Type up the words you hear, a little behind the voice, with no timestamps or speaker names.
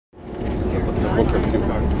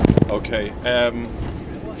Okay.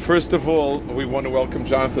 First of all, we want to welcome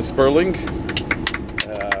Jonathan Sperling.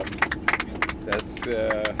 That's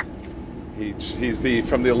he's the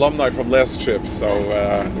from the alumni from last trip, so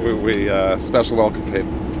we special welcome for him.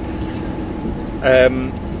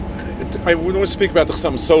 I want to speak about the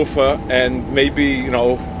Chassam Sofer, and maybe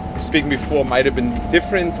speaking before might have been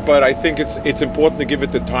different, but I think it's important to give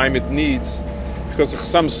it the time it needs, because the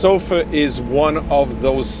Chassam Sofer is one of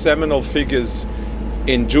those seminal figures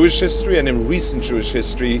in Jewish history and in recent Jewish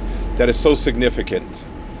history that is so significant.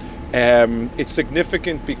 It's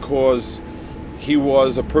significant because he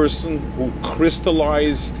was a person who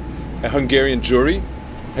crystallized a Hungarian Jewry.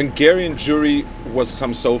 Hungarian Jewry was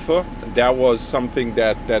Chassam Sofer. That was something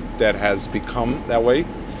that has become that way.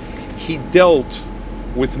 He dealt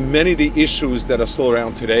with many of the issues that are still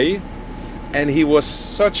around today, and he was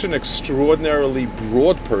such an extraordinarily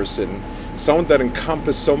broad person, someone that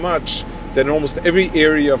encompassed so much that in almost every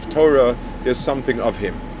area of Torah there's something of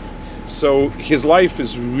him. So his life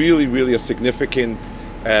is really, really a significant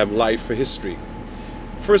life for history.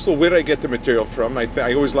 First of all, where did I get the material from? I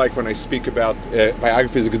always like when I speak about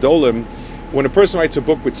biographies of Gedolim, when a person writes a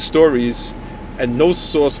book with stories and no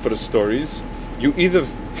source for the stories, you either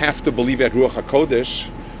have to believe at Ruach HaKodesh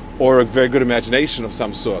or a very good imagination of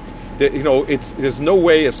some sort. There's no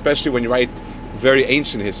way, especially when you write very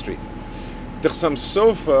ancient history. The Chassam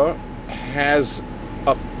Sofer has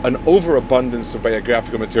an overabundance of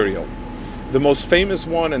biographical material. The most famous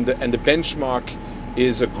one and the benchmark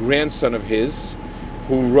is a grandson of his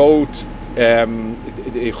who wrote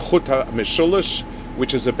Chut HaMeshulish,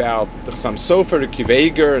 which is about the Chassam Sofer, the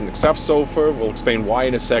Kiveger, and the Ksaf Sofer. We'll explain why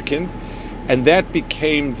in a second. And that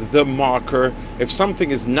became the marker. If something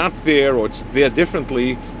is not there or it's there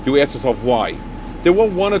differently, you ask yourself why. There were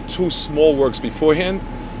one or two small works beforehand,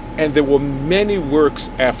 and there were many works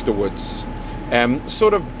afterwards,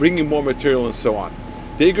 sort of bringing more material and so on.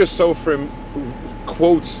 The Iger Sofrim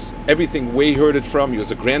quotes everything where he heard it from. He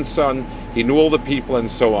was a grandson, he knew all the people and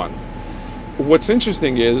so on. What's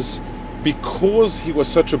interesting is, because he was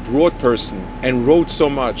such a broad person and wrote so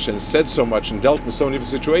much and said so much and dealt with so many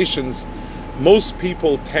different situations, most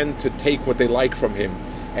people tend to take what they like from him.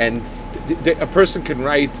 And a person can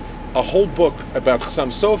write a whole book about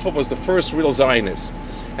Chassam Sofer was the first real Zionist,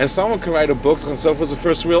 and someone can write a book that Chassam Sofer was the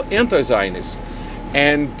first real anti-Zionist.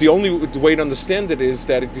 And the only way to understand it is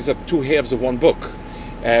that these are two halves of one book.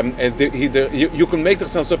 You can make the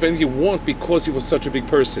Chassam Sofer anything you want because he was such a big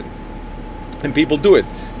person. And people do it.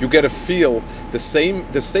 You get a feel. The same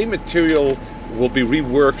material will be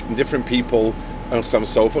reworked in different people. Chassam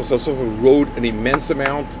Sofer wrote an immense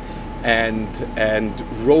amount and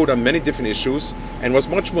wrote on many different issues and was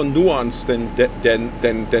much more nuanced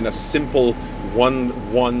than a simple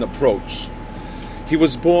one approach. He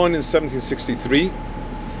was born in 1763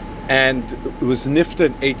 and was nifta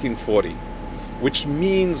in 1840. Which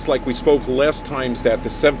means, like we spoke last times, that the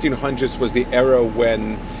 1700s was the era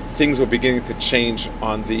when things were beginning to change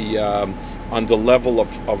on the level of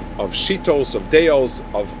shitos, of deos,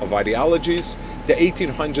 of ideologies. The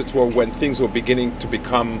 1800s were when things were beginning to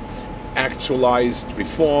become actualized,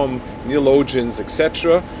 reform, neologians,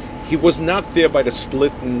 etc. He was not there by the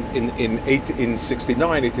split in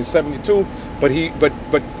 69, 1872, but he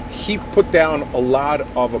put down a lot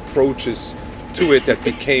of approaches to it that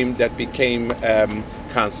became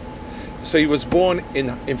constant. So he was born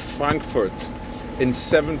in Frankfurt in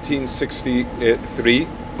 1763.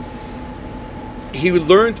 He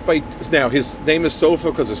learned now his name is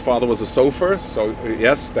Sofer because his father was a Sofer. So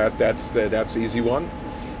yes, that's the easy one.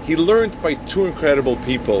 He learned by two incredible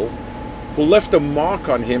people who left a mark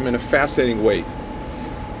on him in a fascinating way.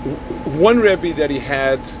 One Rebbe that he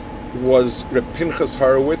had was Reb Pinchas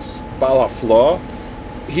Horowitz, Baal HaFlah.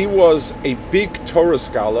 He was a big Torah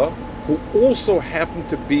scholar who also happened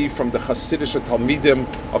to be from the Hasidic Talmidim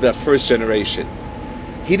of that first generation.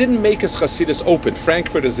 He didn't make his Hasidus open.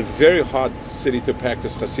 Frankfurt is a very hard city to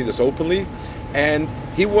practice Hasidus openly, and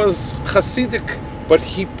he was Hasidic, but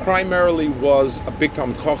he primarily was a big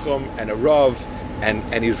Talmid Chacham and a Rav,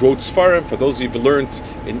 and he wrote Sfarim. For those of you who've learned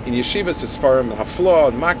in yeshivas, his Sfarim and Haflah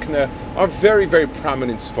and Makna are very, very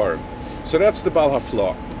prominent Sfarim. So that's the Baal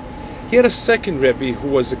HaFlah. He had a second Rebbe who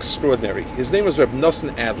was extraordinary. His name was Reb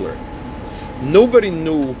Nosson Adler. Nobody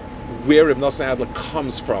knew where Reb Nosson Adler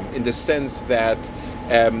comes from, in the sense that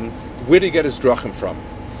where did he get his drachim from?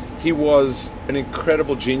 He was an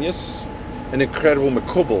incredible genius, an incredible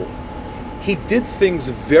mekubal. He did things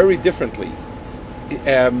very differently.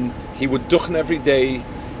 He would duchen every day.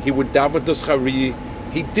 He would daven nuschari.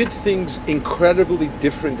 He did things incredibly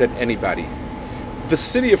different than anybody. The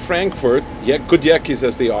city of Frankfurt, good Yankees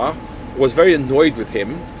as they are, was very annoyed with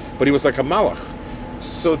him, but he was like a malach.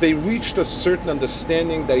 So they reached a certain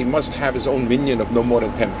understanding that he must have his own minion of no more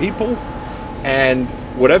than 10 people, and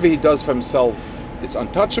whatever he does for himself is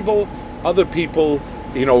untouchable. Other people,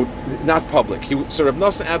 not public. So Rav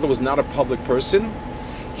Nosson Adler was not a public person.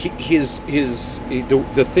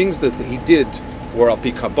 The things that he did were al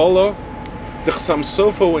pi Kabbalah. The Chassam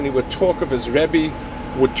Sofer, when he would talk of his Rebbe,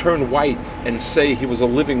 would turn white and say he was a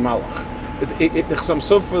living malach. The Chassam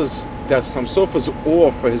Sofer's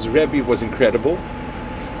awe for his Rebbe was incredible,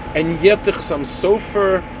 and yet the Chassam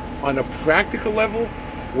Sofer, on a practical level,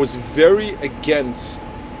 was very against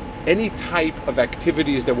any type of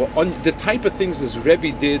activities that were the type of things his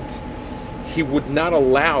Rebbe did. He would not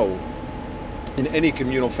allow in any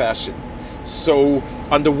communal fashion. So,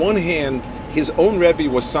 on the one hand, his own Rebbe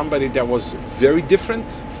was somebody that was very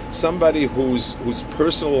different, somebody whose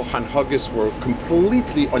personal hanhagis were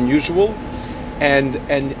completely unusual, and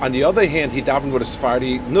on the other hand, he davened with a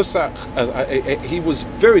Sephardi nusach. He was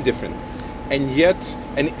very different, and yet,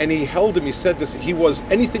 and he held him. He said this. He was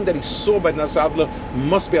anything that he saw by Nosson Adler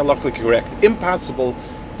must be halachically correct. Impossible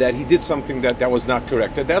that he did something that was not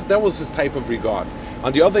correct. That was his type of regard.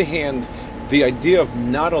 On the other hand, the idea of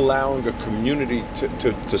not allowing a community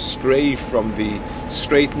to stray from the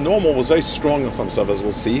straight normal was very strong in some stuff, as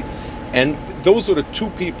we'll see. And those were the two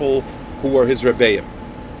people who were his rebbeim.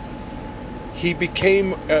 He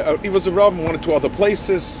was a rav in one or two other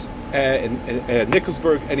places, in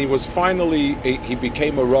Nickelsburg, and he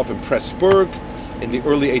became a rav in Pressburg in the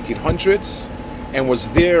early 1800s, and was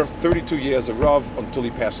there 32 years a rav until he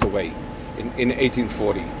passed away in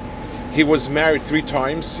 1840. He was married 3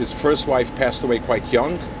 times. His first wife passed away quite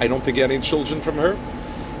young. I don't think he had any children from her.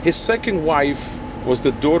 His second wife was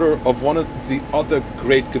the daughter of one of the other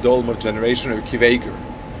great Gedolim of generation, Rabbi Akiva Eiger.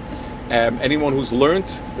 Anyone who's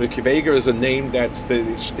learned, Rabbi Akiva Eiger is a name is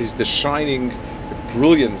the shining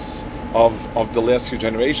brilliance of the last few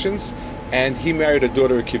generations. And he married a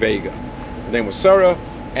daughter of Akiva Eiger. Her name was Sarah,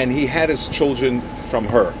 and he had his children from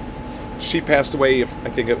her. She passed away, I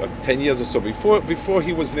think, 10 years or so before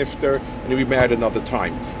he was nifter, and he remarried another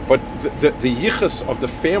time. But the yichus of the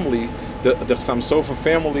family, the Chassam Sofer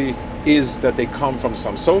family, is that they come from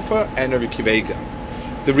Chassam Sofer and Rabbi Akiva Eiger.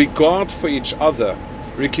 The regard for each other,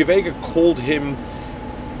 Rabbi Akiva Eiger called him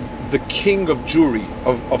the king of Jewry,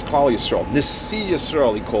 of Klal Yisrael. Nisi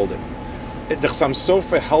Yisrael, he called him. The Chassam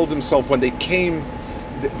Sofer held himself when they came.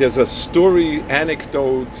 There's a story,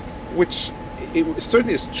 anecdote, which it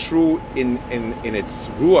certainly is true in its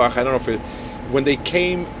ruach. I don't know if when they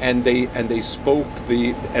came and they spoke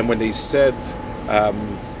and when they said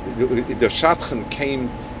the Shadchan came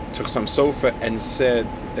to Chassam Sofer and said,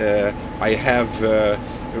 I have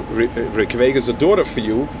Rabbi Akiva Eiger as a daughter for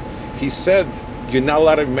you. He said, you're not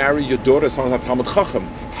allowed to marry your daughter as long as not Talmud Chacham.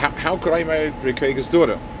 How could I marry Rabbi Akiva Eiger's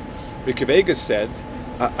daughter? Rabbi Akiva Eiger said,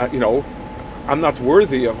 I'm not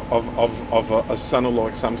worthy of a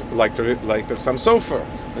son-in-law like the Chassam Sofer.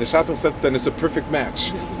 And the Shadchan said, then it's a perfect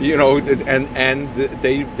match. And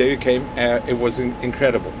they came. It was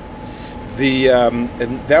incredible.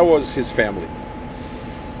 And that was his family.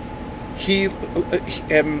 He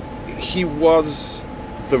was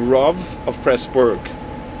the Rav of Pressburg.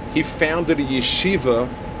 He founded a yeshiva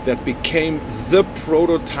that became the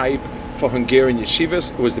prototype for Hungarian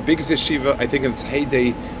yeshivas. It was the biggest yeshiva, I think in its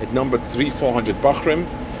heyday. It numbered 300-400 bachrim.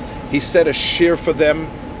 He set a shir for them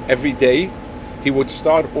every day. He would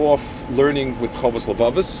start off learning with Chovos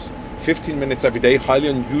Levavos, 15 minutes every day, highly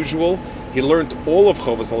unusual. He learned all of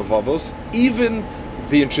Chovos Levavos, even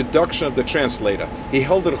the introduction of the translator. He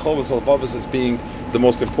held the Chovos Levavos as being the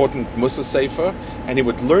most important Mussar Sefer, and he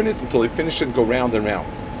would learn it until he finished it and go round and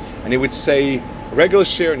round. And he would say a regular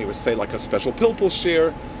shir, and he would say like a special pilpul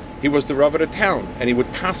shir. He was the Rav of the town, and he would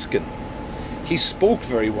paskin. He spoke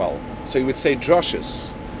very well, so he would say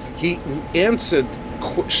drushes. He answered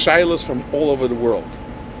shilas from all over the world.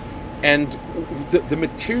 And the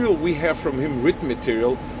material we have from him, written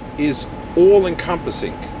material, is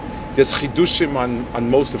all-encompassing. There's chidushim on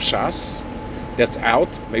most of Shas, that's out.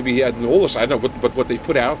 Maybe he had an all, I don't know, but what they've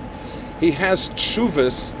put out. He has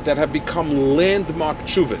tshuvas that have become landmark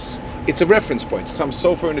tshuvas. It's a reference point. Some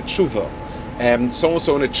sofer in a tshuva, and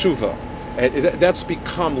so-and-so in a tshuva. That's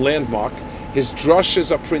become landmark. His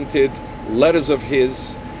drushes are printed, letters of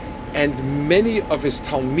his, and many of his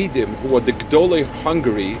talmidim, who are the Gdolei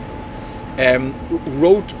Hungary,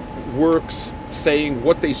 wrote works saying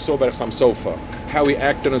what they saw by Chassam Sofer, how he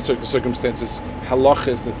acted in certain circumstances,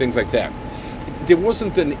 halachas and things like that. There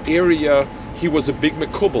wasn't an area. He was a big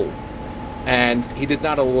mekubal, and he did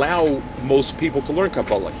not allow most people to learn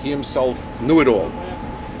Kabbalah. He himself knew it all.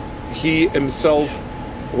 He himself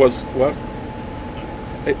Was what?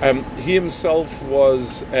 He himself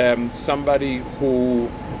was somebody who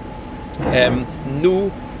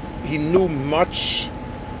knew he knew much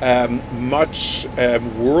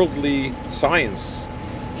worldly science.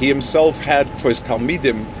 He himself had, for his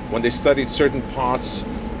Talmidim, when they studied certain parts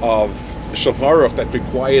of Shulchan Aruch that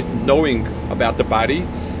required knowing about the body,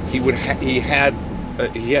 he had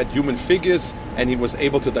human figures, and he was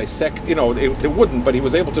able to dissect. They wouldn't, but he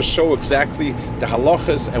was able to show exactly the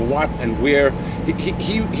halachas and what and where.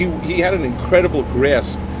 He had an incredible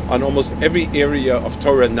grasp on almost every area of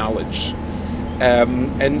Torah knowledge.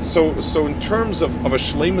 And so in terms of a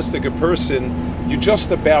shleimustic person, you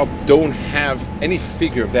just about don't have any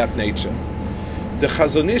figure of that nature. The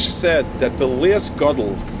Chazon Ish said that the last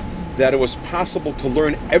gadol that it was possible to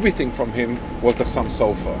learn everything from him was the Chassam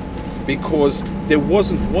Sofer, because there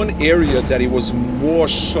wasn't one area that he was more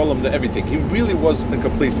shalom than everything. He really was a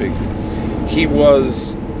complete figure. He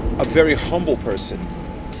was a very humble person,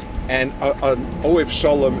 and an Oev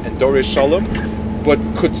Shalom and Dorish Shalom, but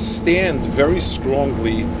could stand very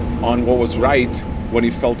strongly on what was right when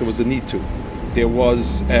he felt there was a need to. There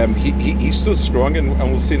was he stood strong, and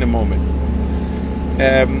we'll see in a moment.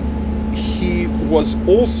 He was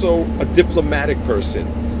also a diplomatic person.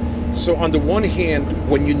 So on the one hand,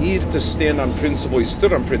 when you needed to stand on principle, he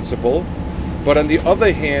stood on principle. But on the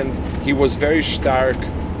other hand, he was very stark.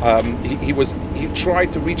 He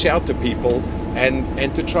tried to reach out to people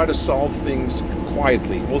and to try to solve things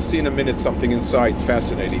quietly. We'll see in a minute something inside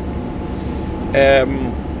fascinating.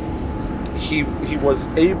 He was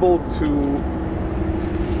able to.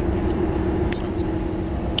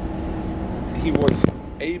 He was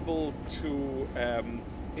able to.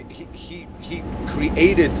 He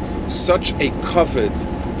created such a kavod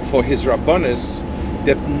for his rabbanis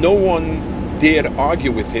that no one dared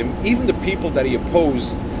argue with him. Even the people that he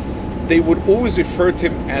opposed, they would always refer to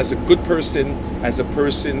him as a good person, as a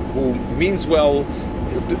person who means well.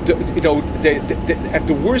 At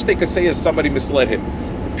the worst they could say is somebody misled him.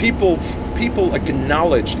 People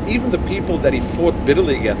acknowledged, even the people that he fought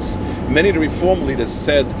bitterly against. Many of the reform leaders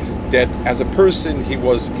said that as a person he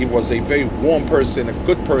was a very warm person, a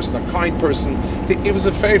good person, a kind person. It was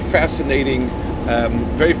a very fascinating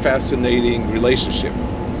relationship.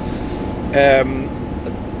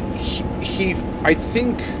 I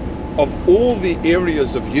think of all the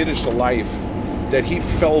areas of Yiddish life that he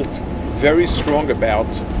felt very strong about,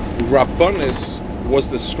 Rabbanis was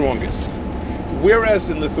the strongest. Whereas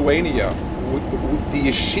in Lithuania, the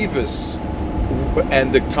yeshivas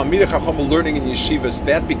and the Talmidei Chacham learning in yeshivas,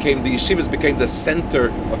 the yeshivas became the center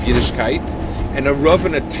of Yiddishkeit, and a rav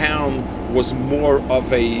in a town was more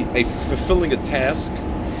of a fulfilling a task.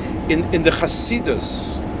 In the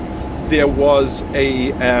Hasidus, there was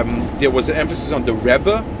an emphasis on the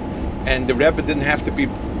Rebbe, and the Rebbe didn't have to be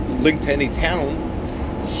linked to any town.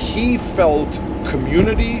 He felt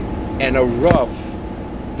community and a rav.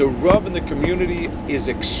 The rav in the community is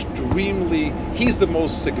he's the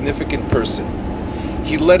most significant person.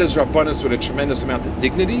 He led his rabbanos with a tremendous amount of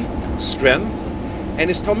dignity, strength, and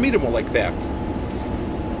his talmidim were like that.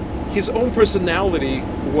 His own personality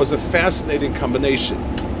was a fascinating combination.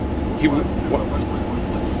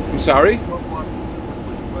 I'm sorry?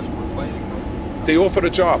 They offered a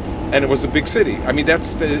job, and it was a big city. I mean,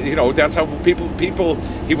 that's how people.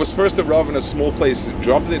 He was first a rav in a small place,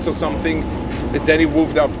 Drovnitz or something. Then he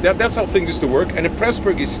moved up. That's how things used to work. And in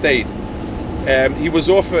Pressburg, he stayed. He was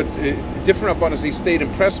offered different rabbanos. He stayed in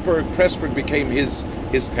Pressburg. Pressburg became his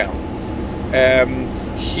town.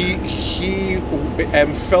 He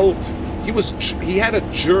felt he had a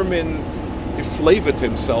German flavor to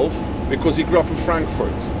himself because he grew up in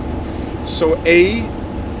Frankfurt. So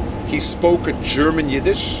he spoke a German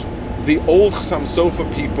Yiddish. The old Chassam Sofer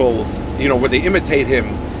people, when they imitate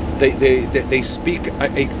him, they speak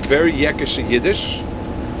a very Yekish Yiddish.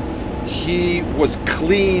 He was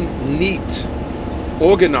clean, neat,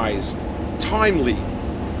 organized, timely,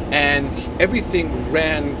 and everything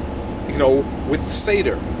ran, with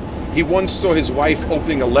Seder. He once saw his wife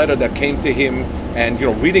opening a letter that came to him and,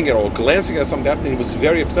 reading it or glancing at something, and he was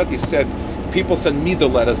very upset. He said, "People send me the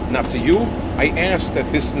letters, not to you. I asked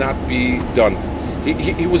that this not be done."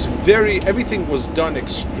 He was everything was done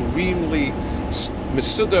extremely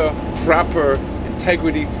mesuda, proper,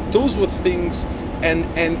 integrity. Those were things, and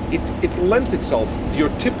it lent itself. Your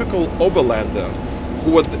typical Oberlander,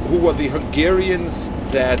 who were the Hungarians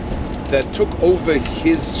that took over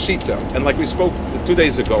his shita. And like we spoke 2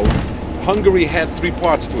 days ago, Hungary had three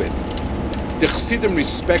parts to it. The Chassidim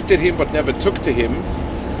respected him but never took to him,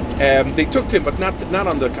 They took him, but not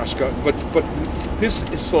on the Kashka. But this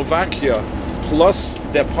is Slovakia, plus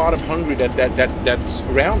that part of Hungary that's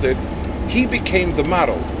around it. He became the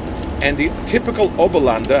model. And the typical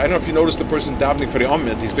Oberlander, I don't know if you noticed the person davening for the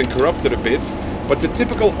Omid, he's been corrupted a bit, but the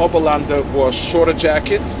typical Oberlander was shorter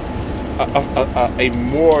jacket, a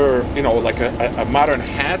more, like a modern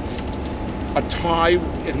hat, a tie,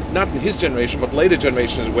 not in his generation, but later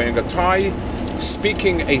generations wearing a tie,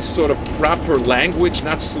 speaking a sort of proper language,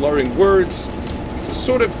 not slurring words,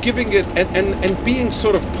 sort of giving it, and being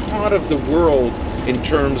sort of part of the world in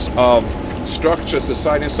terms of structure,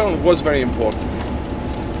 society, and so on, was very important.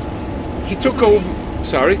 He took over.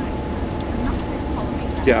 Sorry? I'm not quite following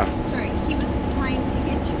that. Yeah. Sorry, he was trying to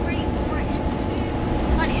integrate more into.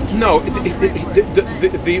 Not integrate. No, It's not the right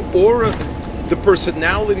word, the aura, the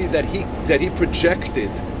personality that he projected,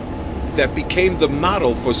 that became the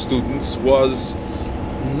model for students, was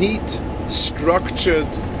neat, structured.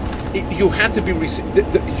 You had to be.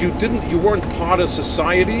 You weren't part of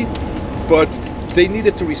society, but they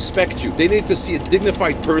needed to respect you. They needed to see a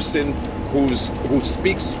dignified person who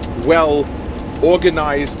speaks well,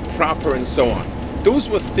 organized, proper, and so on. Those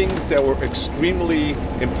were things that were extremely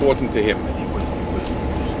important to him. And he was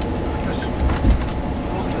I guess,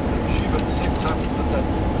 involved in the yeshiva at the same time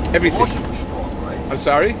that Everything. Volozhin was strong, right? I'm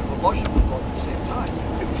sorry? Volozhin was strong at the same time.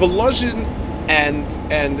 Volozhin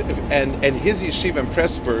and his yeshiva in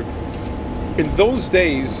Pressburg, in those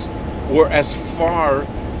days, were as far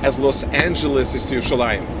as Los Angeles is to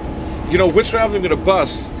Yerushalayim. We're traveling with a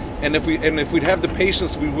bus, and if we'd have the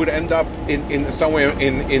patience, we would end up in somewhere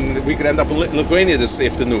we could end up in Lithuania this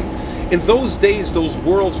afternoon. In those days, those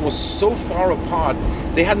worlds were so far apart,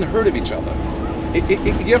 they hadn't heard of each other.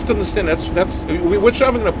 You have to understand, we're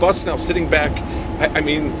traveling in a bus now, sitting back. I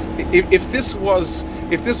mean, if this was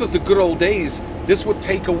the good old days, this would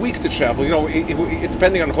take a week to travel.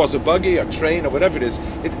 Depending on a horse, a buggy, a train, or whatever it is.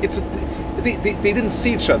 They didn't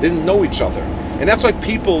see each other, they didn't know each other, and that's why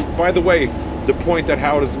people. By the way, the point that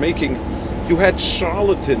Howard is making, you had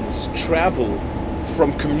charlatans travel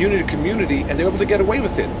from community to community, and they were able to get away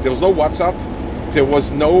with it. There was no WhatsApp, there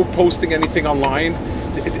was no posting anything online.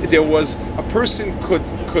 There was a person could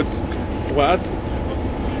what?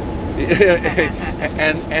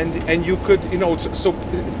 and you could, so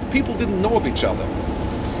people didn't know of each other.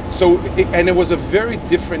 So and it was a very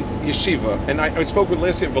different yeshiva. And I spoke with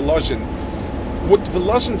Leslie and Volozhin. What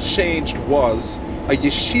Volozhin changed was a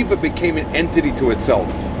yeshiva became an entity to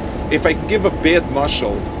itself. If I can give a bad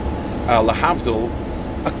mashal, lahavdil,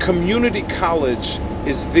 a community college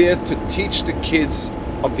is there to teach the kids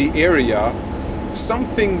of the area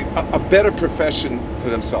something, a better profession for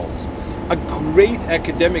themselves. A great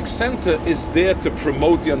academic center is there to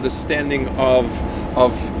promote the understanding of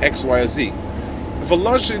X, Y, or Z.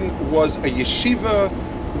 Volozhin was a yeshiva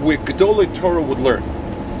where Gedolei Torah would learn.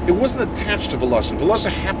 It wasn't attached to Volozhin.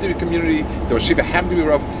 Volozhin happened to be a community. The yeshiva happened to be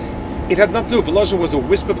Rav. It had nothing to do. Volozhin was a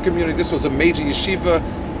whisper community. This was a major yeshiva.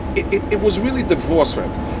 It was really divorced from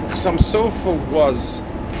it. Chassam Sofer was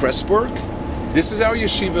Pressburg. This is our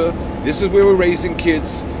yeshiva. This is where we're raising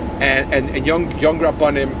kids and young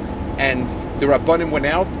Rabbanim. And the Rabbanim went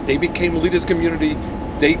out. They became leaders community.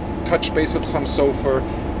 They touched base with Chassam Sofer.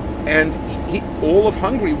 And all of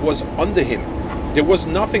Hungary was under him. There was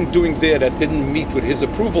nothing doing there that didn't meet with his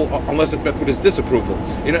approval, unless it met with his disapproval.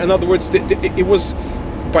 In other words, it was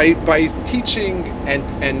by teaching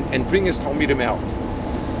and bringing his Talmidim out.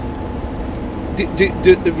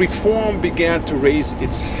 The reform began to raise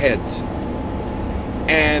its head.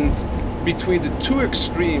 And between the two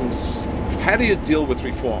extremes, how do you deal with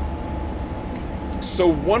reform? So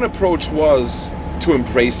one approach was to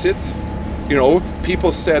embrace it.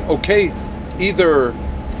 People said, okay, either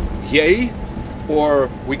yay, or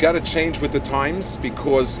we got to change with the times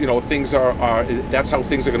because, things are that's how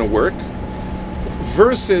things are going to work.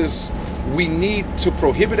 Versus, we need to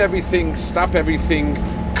prohibit everything, stop everything,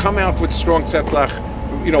 come out with strong tzetlach,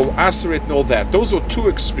 aserit and all that. Those were two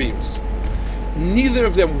extremes. Neither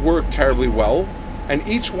of them worked terribly well, and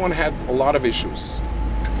each one had a lot of issues.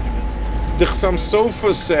 The Chassam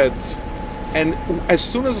Sofer said, and as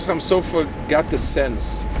soon as Chassam Sofer got the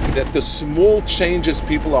sense that the small changes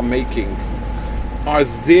people are making are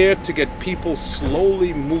there to get people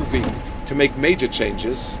slowly moving to make major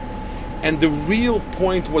changes, and the real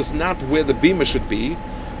point was not where the bima should be,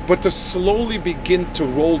 but to slowly begin to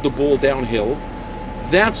roll the ball downhill,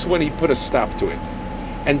 that's when he put a stop to it.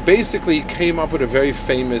 And basically he came up with a very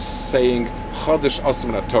famous saying, Chodesh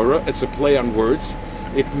Asman Torah. It's a play on words.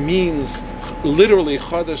 It means, literally,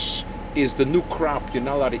 Chodesh is the new crop you're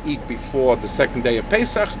not allowed to eat before the second day of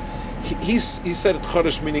Pesach. He said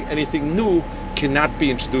Chodesh, meaning anything new, cannot be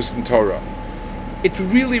introduced in Torah. It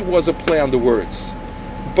really was a play on the words,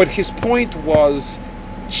 but his point was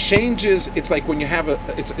changes. It's like when you have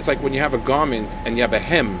a garment and you have a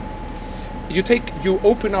hem. You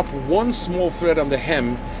open up one small thread on the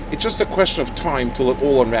hem. It's just a question of time till it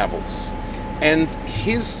all unravels. And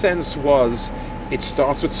his sense was, it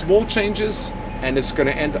starts with small changes and it's going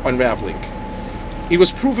to end unraveling. He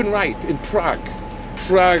was proven right in Prague.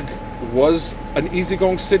 Prague was an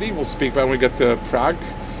easygoing city. We'll speak about when we get to Prague.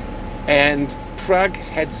 And Prague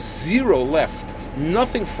had zero left,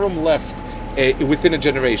 nothing from left within a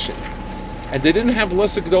generation. And they didn't have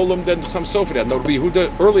less Gdolim than Chassam Sofer. They had no Rabbi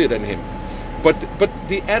Yehuda earlier than him. But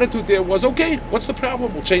the attitude there was, okay, what's the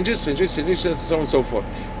problem? We'll change this, and so on and so forth.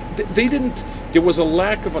 They didn't. There was a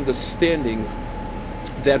lack of understanding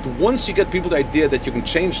that once you get people the idea that you can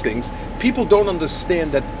change things, people don't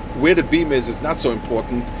understand that where the beam is not so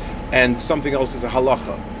important, and something else is a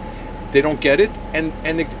halacha. They don't get it, and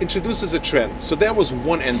it introduces a trend. So that was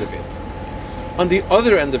one end of it. On the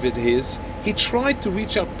other end of it is, he tried to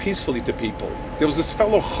reach out peacefully to people. There was this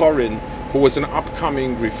fellow Chorin, who was an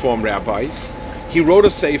upcoming Reform rabbi. He wrote a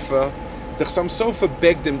sefer. The Chassam Sofer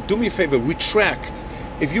begged him, do me a favor, retract.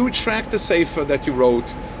 If you retract the sefer that you wrote,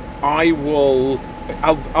 I'll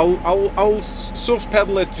soft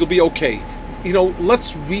pedal it, you'll be okay.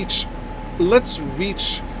 Let's reach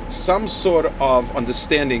some sort of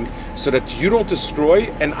understanding so that you don't destroy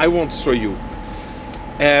and I won't destroy you.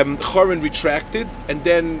 Chorin retracted, and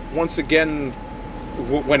then once again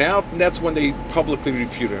went out, and that's when they publicly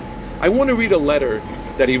refuted him. I want to read a letter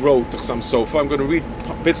that he wrote to Chassam Sofer. I'm going to read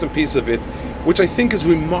bits and pieces of it, which I think is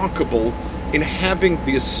remarkable in having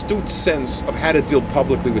the astute sense of how to deal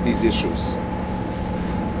publicly with these issues.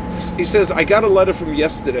 He says, I got a letter from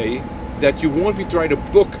yesterday that you want me to write a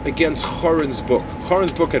book against Chorin's book.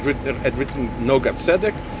 Chorin's book had written Nogat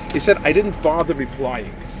Tzedek. He said, I didn't bother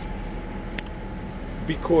replying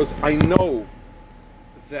because I know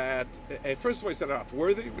that, first of all, he said I'm not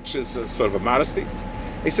worthy, which is sort of a modesty.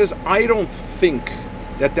 He says, I don't think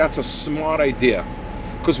that that's a smart idea,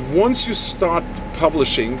 because once you start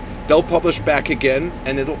publishing, they'll publish back again,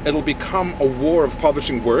 and it'll become a war of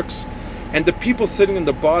publishing works, and the people sitting in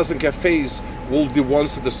the bars and cafes will be the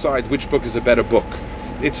ones to decide which book is a better book.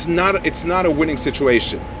 It's not a winning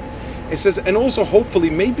situation. It says, and also hopefully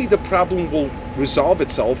maybe the problem will resolve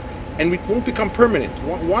itself and it won't become permanent.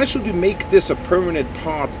 Why should we make this a permanent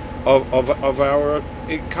part of our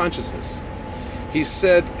consciousness? He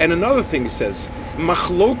said, and another thing he says,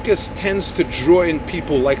 machlokes tends to draw in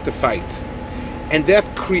people like to fight, and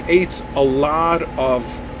that creates a lot of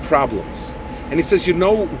problems. And he says, you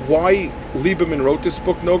know why Lieberman wrote this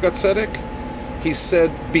book, Nogat Tzedek? He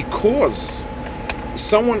said, because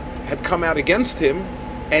someone had come out against him,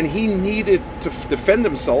 and he needed to defend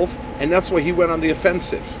himself, and that's why he went on the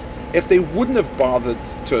offensive. If they wouldn't have bothered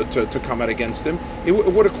to come out against him, it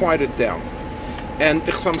would have quieted down. And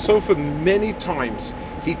Chassam Sofer, many times,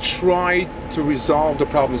 he tried to resolve the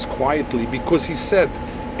problems quietly, because he said,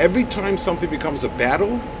 every time something becomes a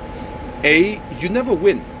battle, you never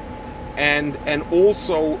win. And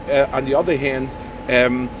also, on the other hand,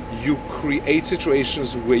 you create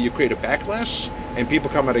situations where you create a backlash, and people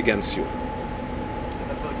come out against you.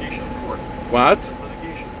 That's litigation for it. What?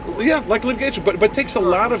 Litigation. Yeah, like litigation, but it takes a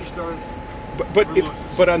lot of.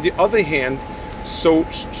 But on the other hand, so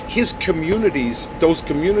his communities, those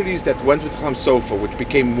communities that went with Chassam Sofer, which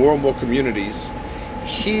became more and more communities,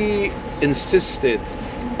 he insisted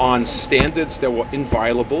on standards that were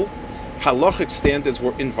inviolable. Halachic standards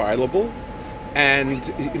were inviolable, and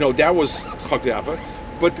that was Chagdava.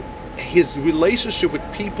 But his relationship with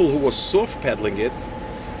people who were soft peddling it,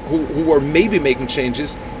 who were maybe making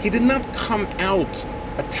changes, he did not come out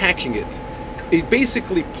attacking it. He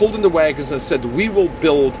basically pulled in the wagons and said, we will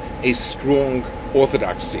build a strong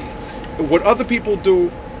orthodoxy. What other people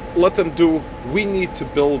do, let them do. We need to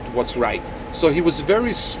build what's right. So he was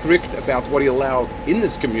very strict about what he allowed in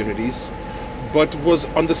his communities, but was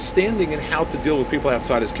understanding in how to deal with people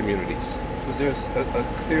outside his communities. Was there a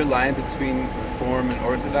clear line between Reform and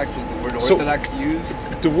Orthodox? Was the word Orthodox used?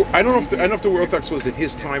 I don't know if the word Orthodox was in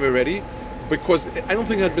his time already, because I don't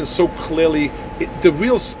think it had been so clearly. The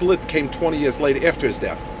real split came 20 years later, after his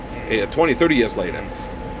death, 20, 30 years later.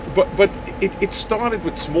 But it started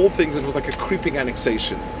with small things, and it was like a creeping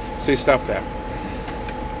annexation. So he stopped that.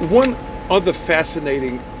 One other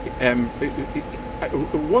fascinating, a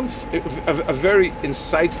very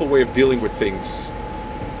insightful way of dealing with things.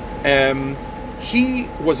 He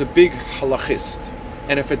was a big halachist,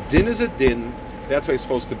 and if a din is a din, that's how it's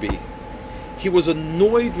supposed to be. He was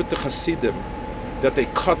annoyed with the Hasidim that they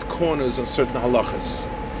cut corners on certain halachas.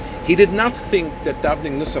 He did not think that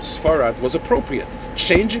davening Nusach Sfarad was appropriate.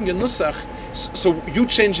 Changing your Nusach, so you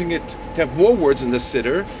changing it to have more words in the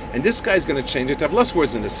Siddur, and this guy's going to change it to have less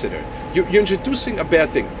words in the Siddur. You're introducing a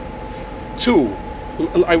bad thing. Two,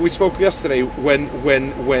 we spoke yesterday when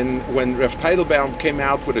Rav Teitelbaum came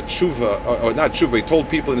out with a tshuva, or not tshuva, he told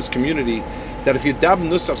people in his community that if you daven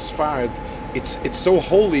Nusach Sfarad, it's so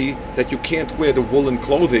holy that you can't wear the woolen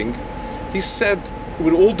clothing. He said,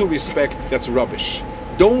 with all due respect, that's rubbish.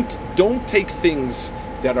 Don't take things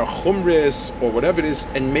that are chumres or whatever it is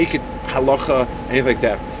and make it halacha, anything like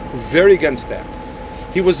that. Very against that.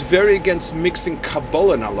 He was very against mixing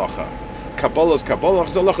Kabbalah and halacha. Kabbalah is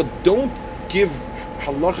halacha. Don't give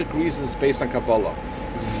halachic reasons based on Kabbalah.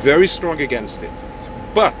 Very strong against it.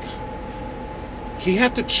 But he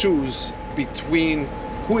had to choose between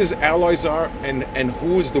who his allies are and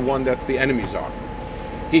who is the one that the enemies are.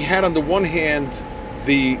 He had on the one hand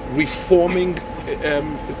the reforming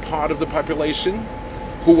part of the population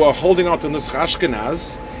who were holding on to Nusach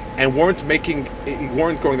Ashkenaz and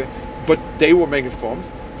weren't going there, but they were making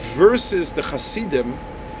reforms, versus the Hasidim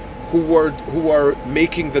who are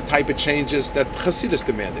making the type of changes that Hasidus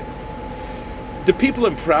demanded. The people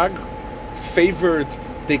in Prague favored,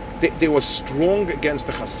 they were strong against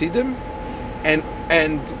the Hasidim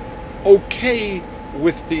and okay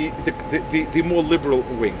with the more liberal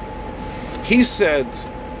wing. He said,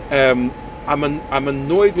 I'm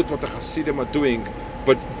annoyed with what the Hasidim are doing,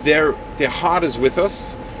 but their heart is with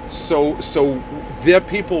us. So their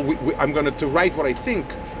people, I'm going to write what I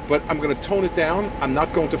think, but I'm going to tone it down. I'm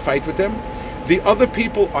not going to fight with them. The other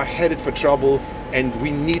people are headed for trouble, and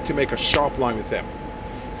we need to make a sharp line with them.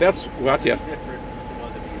 That's what, yeah.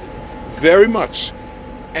 Very much.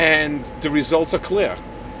 And the results are clear.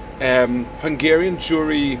 Hungarian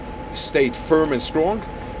jury stayed firm and strong.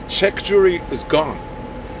 Czech jury is gone.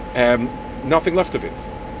 Nothing left of it.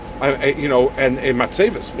 And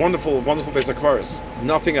Matzevis, wonderful Beis HaKvaros.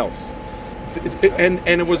 Nothing else. And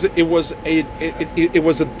it was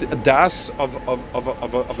a das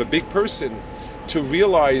of a big person to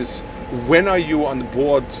realize when are you on the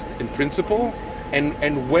board in principle,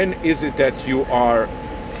 and when is it that you are.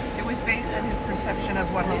 It was based on his perception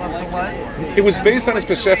of what halacha was. It was based on his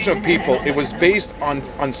perception of people. It was based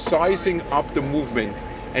on sizing up the movement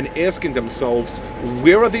and asking themselves,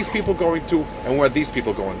 where are these people going to, and where are these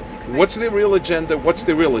people going? What's their real agenda? What's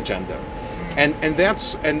their real agenda?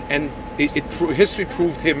 History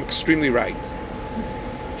proved him extremely right.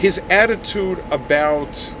 His attitude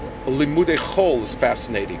about limudei chol is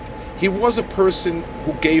fascinating. He was a person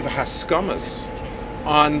who gave haskamas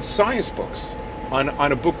on science books, on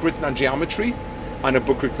a book written on geometry, on a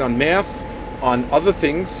book written on math, on other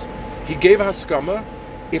things. He gave haskama.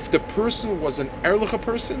 If the person was an Erlicha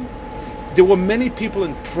person, there were many people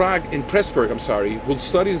in Pressburg, who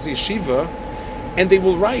studied in yeshiva, and they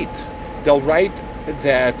will write. They'll write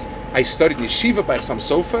that I studied yeshiva by Chassam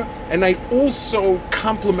Sofer, and I also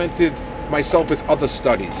complemented myself with other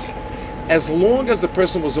studies. As long as the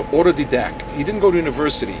person was an autodidact, he didn't go to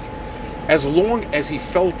university, as long as he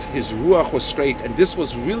felt his ruach was straight, and this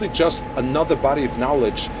was really just another body of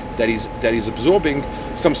knowledge that he's absorbing,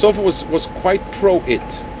 Chassam Sofer was quite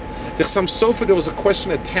pro-it. The Chassam Sofer, there was a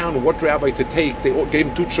question at town what rabbi to take. They gave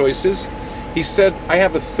him two choices. He said, I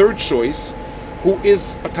have a third choice, who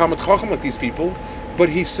is a Talmud Chacham like these people, but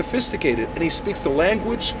he's sophisticated and he speaks the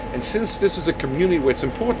language, and since this is a community where it's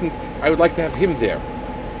important, I would like to have him there.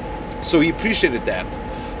 So he appreciated that.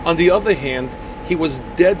 On the other hand, he was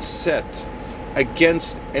dead set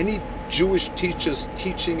against any Jewish teachers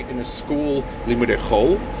teaching in a school limudei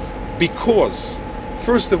chol, because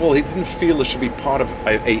first of all, he didn't feel it should be part of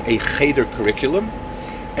a cheder curriculum,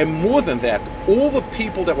 and more than that, all the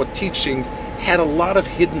people that were teaching had a lot of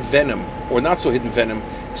hidden venom, or not so hidden venom.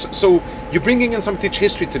 So you're bringing in some teach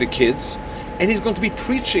history to the kids, and he's going to be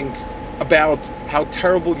preaching about how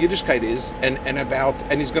terrible Yiddishkeit is, and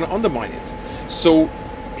he's going to undermine it. So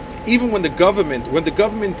even when the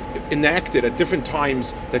government enacted at different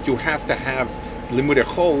times that you have to have limudei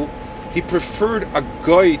chol, he preferred a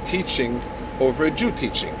goy teaching over a Jew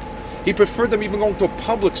teaching. He preferred them even going to a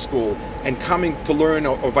public school and coming to learn,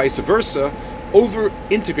 or vice versa, over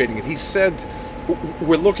integrating it. He said,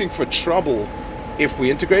 we're looking for trouble if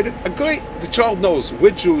we integrate it. A goy, the child knows,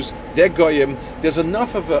 we're Jews, they're goyim, there's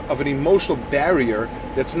enough of an emotional barrier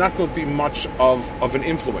that's not going to be much of an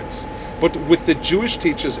influence. But with the Jewish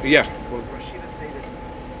teachers, yeah. Well, Rashida say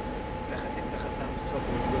that if the Chassam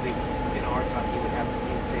Sofer was living in our time, he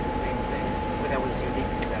would say the same thing, but that was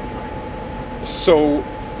unique to that time. So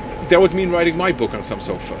that would mean writing my book on some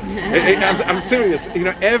sofa. I'm serious.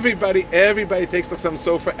 Everybody takes the some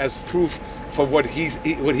sofa as proof for what he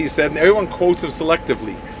said, and everyone quotes him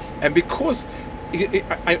selectively. And because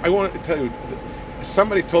I want to tell you,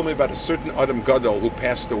 somebody told me about a certain Adam Gadol who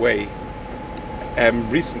passed away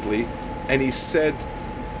recently, and he said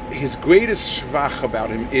his greatest shvach about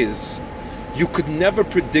him is you could never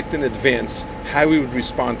predict in advance how he would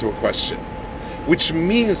respond to a question. Which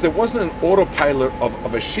means there wasn't an autopilot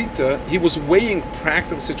of a shita. He was weighing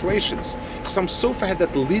practical situations. Chassam Sofer had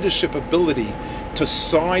that leadership ability to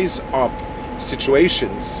size up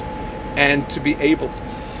situations and to be able.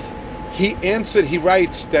 He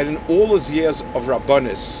writes that in all his years of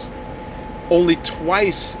Rabbanis, only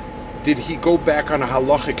twice did he go back on a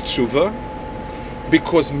halachic tshuva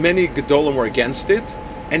because many Gedolim were against it.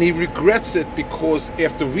 And he regrets it because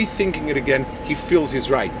after rethinking it again, he feels he's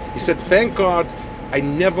right. He said, thank God I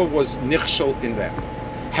never was nichshel in that.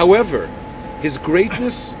 However, his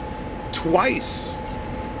greatness, twice,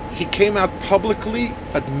 he came out publicly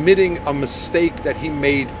admitting a mistake that he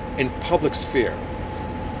made in public sphere.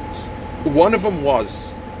 One of them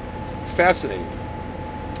was fascinating.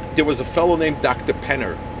 There was a fellow named Dr.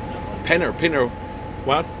 Penner,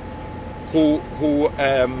 what? Who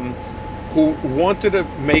wanted to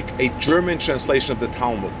make a German translation of the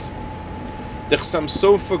Talmud. The Chassam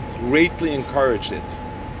Sofer greatly encouraged it.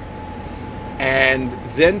 And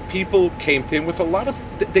then people came to him with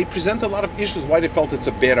they present a lot of issues why they felt it's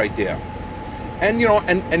a bad idea. And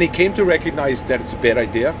and he came to recognize that it's a bad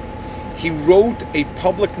idea. He wrote a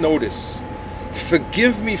public notice,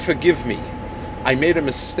 forgive me, I made a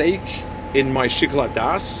mistake in my Shikla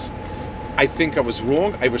Das. I think I was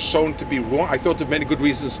wrong. I was shown to be wrong. I thought of many good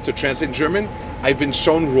reasons to translate in German. I've been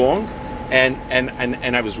shown wrong, and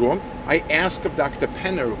I was wrong. I asked of Dr.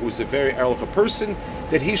 Penner, who's a very erlich person,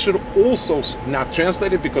 that he should also not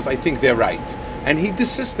translate it because I think they're right. And he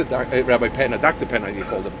desisted, Rabbi Penner, Dr. Penner, he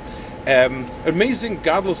called him. Amazing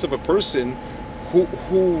godless of a person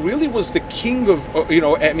who really was the king of,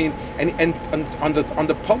 and on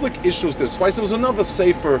the public issues, there's twice. There was another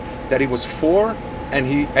sefer that he was for, and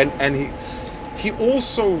he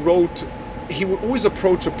also wrote. He would always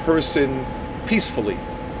approach a person peacefully.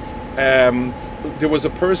 There was a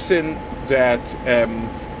person that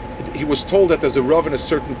he was told that there's a rav in a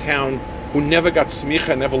certain town who never got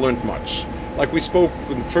smicha, never learned much. Like we spoke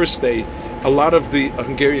on the first day, a lot of the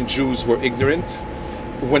Hungarian Jews were ignorant.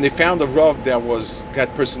 When they found a rav that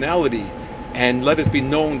got personality and let it be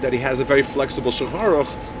known that he has a very flexible Shulchan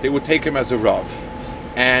Aruch, they would take him as a rav.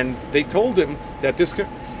 And they told him that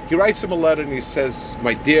he writes him a letter and he says,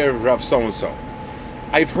 my dear Rav so-and-so,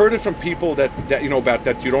 I've heard it from people that about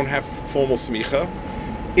that you don't have formal smicha.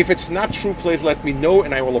 If it's not true, please let me know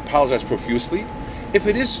and I will apologize profusely. If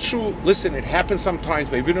it is true, listen, it happens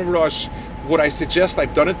sometimes, maybe in a rush. What I suggest,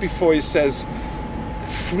 I've done it before, he says,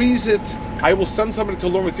 freeze it. I will send somebody to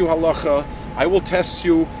learn with you halacha. I will test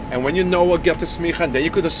you, and when you know, I'll get the smicha, and then you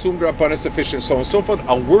could assume the Rabbanah is sufficient, so on and so forth.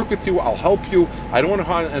 I'll work with you. I'll help you. I don't want to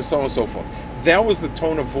harm, and so on and so forth. That was the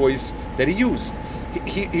tone of voice that he used.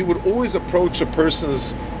 He would always approach a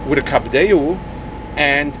person's with a kabdeu,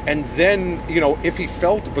 and then if he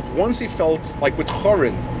felt, but once he felt like with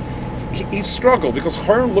Chorin, he struggled because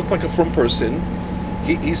Chorin looked like a frum person.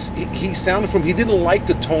 He sounded from. He didn't like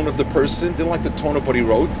the tone of the person, didn't like the tone of what he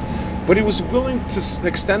wrote, but he was willing to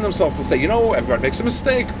extend himself and say, everybody makes a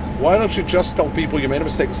mistake. Why don't you just tell people you made a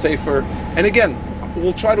mistake and safer? And again,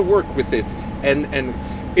 we'll try to work with it. And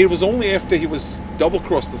it was only after he was double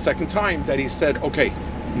crossed the second time that he said, okay,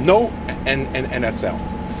 no, and that's out.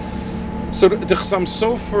 So the Chassam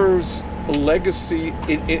Sofer's legacy.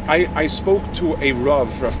 I spoke to a Rav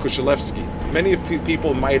Kushelevsky. Many of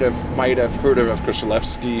people might have heard of Rav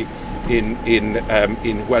Kushelevsky in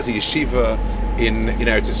who has a yeshiva in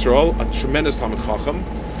Eretz Yisrael, a tremendous Talmid Chacham.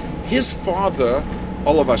 His father,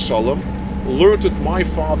 Olav Hashalom, learned with my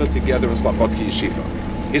father together in Slobodka Yeshiva.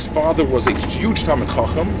 His father was a huge Talmid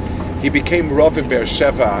Chacham. He became Rav in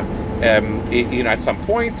Beersheva at some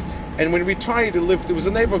point. And when he retired, he was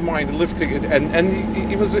a neighbor of mine. He lived together, and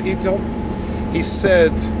he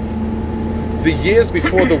said the years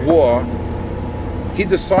before the war, he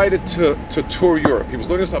decided to tour Europe. He was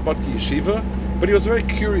learning Slobodka Yeshiva, but he was a very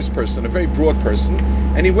curious person, a very broad person,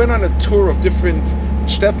 and he went on a tour of different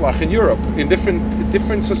shtetl in Europe, in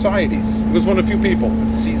different societies. He was one of the few people.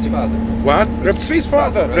 Tzvi's father. What? Reb Tzvi's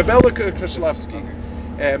father, Right. Reb Elik Kushelevsky.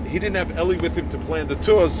 He didn't have Eli with him to plan the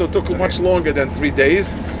tours, so it took much longer than 3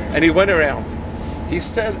 days, and he went around. He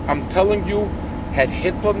said, I'm telling you, had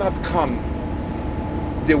Hitler not come,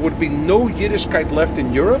 there would be no Yiddishkeit left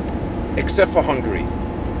in Europe except for Hungary.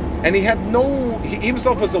 And he had he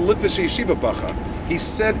himself was a Litvish yeshiva bacha. He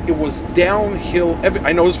said it was downhill.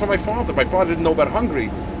 I know this from my father. My father didn't know about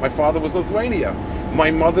Hungary. My father was Lithuania.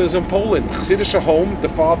 My mother's in Poland. Chassidish home.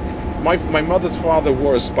 My mother's father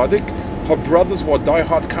wore a spadik. Her brothers were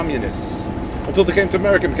diehard communists until they came to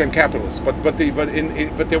America and became capitalists. But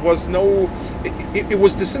there was no. It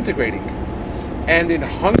was disintegrating. And in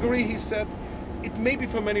Hungary, he said, it may be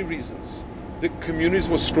for many reasons. The communities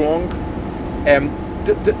were strong.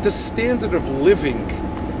 The standard of living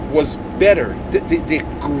was better. The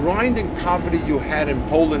grinding poverty you had in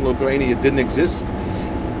Poland, Lithuania didn't exist.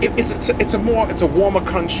 It's a warmer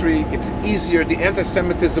country. It's easier. The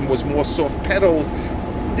anti-Semitism was more soft-pedaled.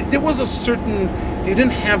 There was you didn't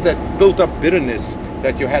have that built-up bitterness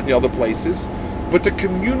that you had in the other places, but the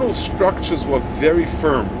communal structures were very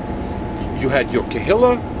firm. You had your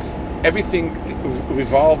kehillah, everything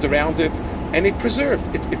revolved around it, and it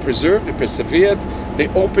preserved. It persevered. They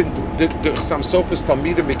opened, the Chassam Sofer's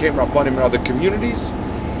Talmidim became Rabbanim in other communities.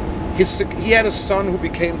 He had a son who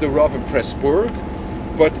became the Rav in Pressburg,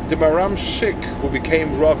 but the Maram Shik, who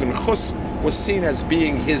became Rav in Chust, was seen as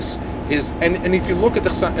being his and if you look at the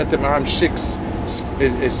Maram Shik's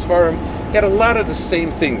Sfarim, he had a lot of the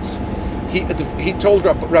same things. He told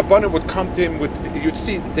Rabbanim would come to him you'd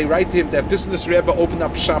see they write to him that this Rebbe opened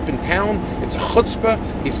up shop in town. It's a chutzpah.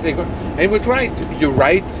 And he would write, you're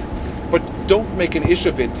right, but don't make an issue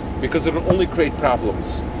of it because it'll only create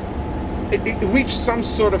problems. It reach some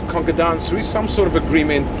sort of concordance, reach some sort of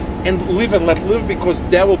agreement, and live and let live, because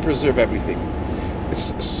that will preserve everything.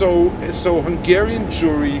 So Hungarian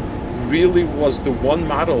Jewry really was the one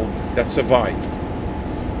model that survived.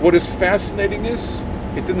 What is fascinating is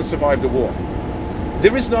it didn't survive the war.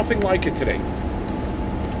 There is nothing like it today.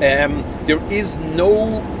 There is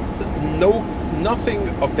nothing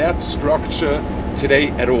of that structure today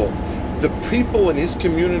at all. The people in his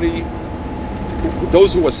community,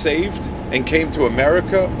 those who were saved and came to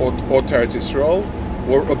America or to Eretz Yisrael,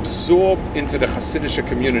 were absorbed into the Hasidic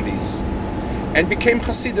communities and became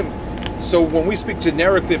Hasidim. So when we speak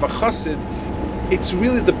generically of a Chassid, it's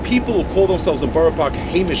really the people who call themselves in Borough Park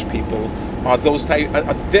Hamish people are those type.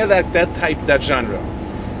 They're that type, that genre.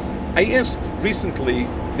 I asked recently.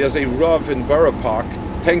 There's a Rav in Borough Park,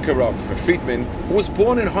 Tenker Rav, a Friedman, who was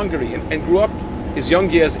born in Hungary and grew up his young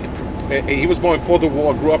years. He was born before the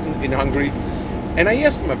war, grew up in Hungary, and I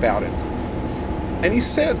asked him about it, and he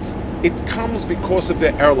said it comes because of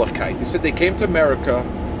their Ehrlichkeit. He said they came to America.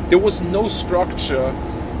 There was no structure.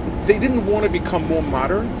 They didn't want to become more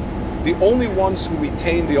modern. The only ones who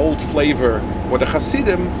retained the old flavor were the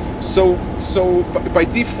Hasidim. So by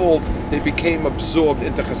default, they became absorbed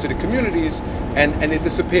into Hasidic communities, and it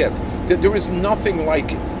disappeared. There is nothing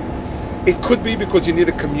like it. It could be because you need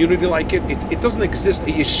a community like it. It doesn't exist.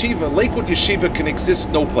 A yeshiva, Lakewood Yeshiva, can exist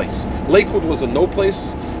no place. Lakewood was a no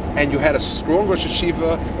place, and you had a strong Rosh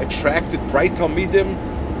Yeshiva, attracted bright Talmidim,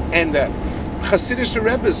 and Hasidic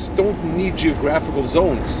Rebbes don't need geographical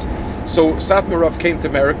zones. So Satmar Rav came to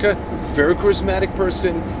America, very charismatic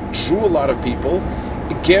person, drew a lot of people.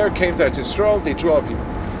 Ger came to Eretz Yisrael, they drew a lot of people.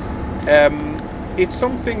 It's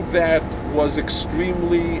something that was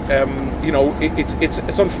extremely,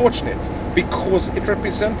 it's unfortunate because it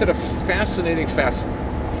represented a fascinating facet.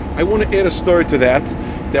 I want to add a story to that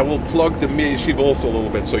will plug the Mir Yeshiva also a little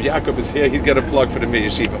bit. So Yaakov is here, he'd get a plug for the Mir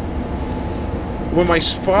Yeshiva. When my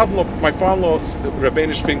father-in-law,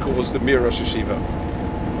 Rabbeinu Finkel, was the Mir Rosh Yeshiva.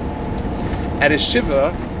 At his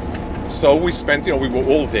shiva, so we spent, we were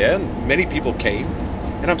all there, and many people came,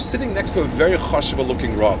 and I'm sitting next to a very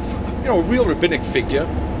chashuva-looking Rav, a real rabbinic figure.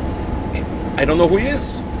 I don't know who he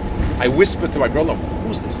is. I whispered to my brother,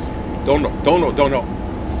 who's this? Don't know.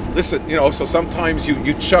 Listen, so sometimes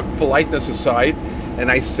you chuck politeness aside,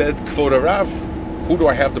 and I said, Kvod Rav, who do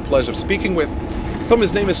I have the pleasure of speaking with? I told him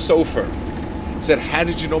his name is Sofer. He said, how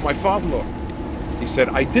did you know my father-in-law? He said,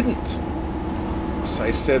 I didn't. So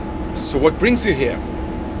I said, so what brings you here?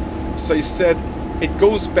 So he said, it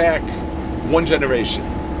goes back one generation.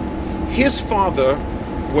 His father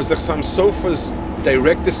was the Chassam Sofer's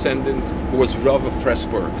direct descendant, who was Rav of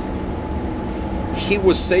Pressburg. He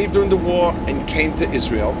was saved during the war and came to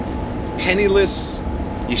Israel, penniless,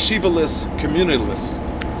 yeshivaless, communityless.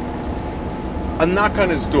 A knock on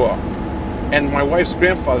his door, and my wife's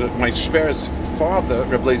grandfather, my Shver's father,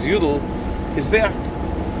 Reb Lezer Yudel, is there.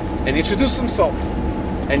 And he introduced himself.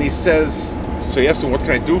 And he says, so yes, and what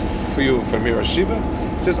can I do for you for Mir Yeshiva?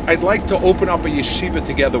 He says, I'd like to open up a yeshiva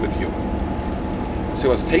together with you. So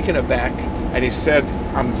I was taken aback, and he said,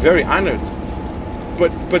 I'm very honored.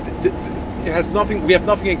 But it has nothing. We have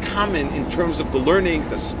nothing in common in terms of the learning,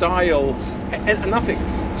 the style, and nothing.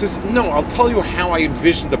 He says, no, I'll tell you how I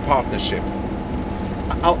envision the partnership.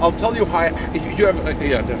 I'll tell you how you have.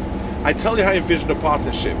 I tell you how I envision the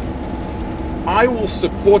partnership. I will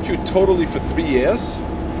support you totally for 3 years,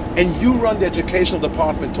 and you run the educational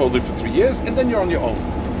department totally for 3 years, and then you're on your own.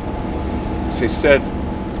 So he said,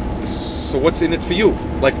 so what's in it for you?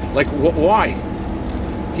 Why?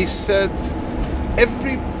 He said,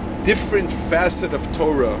 every different facet of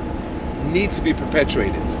Torah needs to be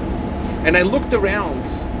perpetuated. And I looked around,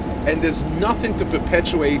 and there's nothing to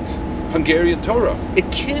perpetuate Hungarian Torah.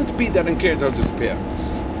 It can't be that Hungarian Torah disappear.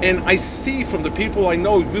 And I see from the people I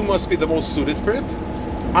know, you must be the most suited for it.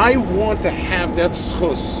 I want to have that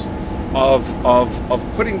schus of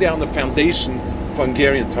putting down the foundation for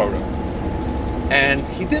Hungarian Torah. And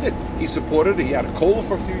he did it. He supported it. He had a kollel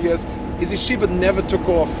for a few years. His yeshiva never took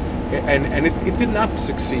off, and it did not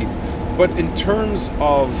succeed. But in terms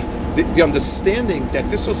of the understanding that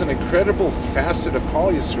this was an incredible facet of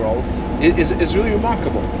Klal Yisrael is really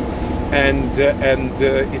remarkable. And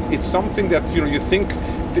it's something that you think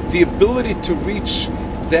the ability to reach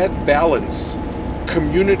that balance,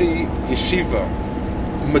 community, yeshiva,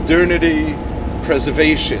 modernity,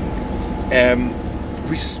 preservation,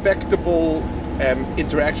 respectable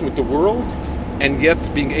interaction with the world, and yet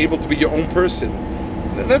being able to be your own person,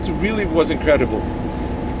 that really was incredible.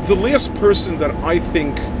 The last person that I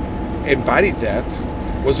think embodied that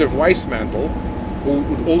was Rav Weissmantel, who,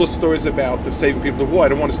 with all the stories about the saving people of the war, I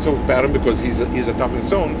don't want to talk about him because he's a topic of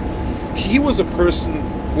its own. He was a person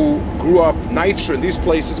who grew up Nitra in these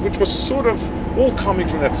places, which was sort of all coming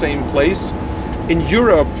from that same place. In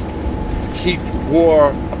Europe, he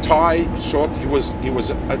wore a tie, short. He was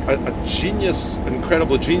a genius, an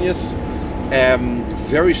incredible genius,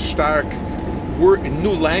 very stark. In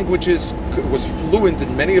new languages, was fluent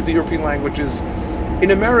in many of the European languages.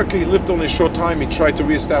 In America, he lived only a short time. He tried to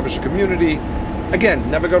reestablish a community. Again,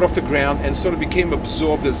 never got off the ground and sort of became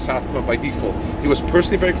absorbed as Satmar by default. He was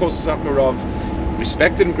personally very close to Satmar Rav,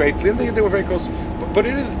 respected him greatly, and they were very close. But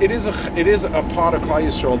it is a part of Klal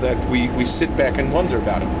Yisrael that we sit back and wonder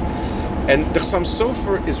about it. And the Chassam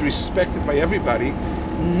Sofer is respected by everybody.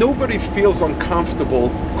 Nobody feels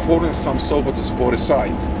uncomfortable quoting Chassam Sofer to support his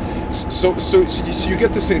side. So you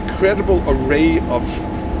get this incredible array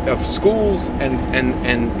of schools and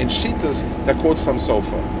shitas that quote Chassam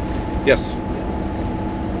Sofer. Yes.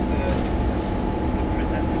 The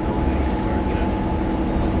presentability, or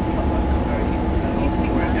wasn't Slobodka very easy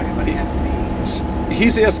where everybody had to be?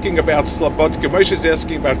 He's asking about Slobodka. Moshe is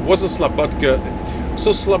asking about wasn't Slobodka.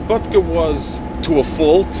 So Slobodka was to a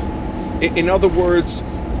fault. In other words,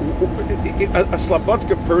 a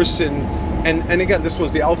Slobodka person, and again, this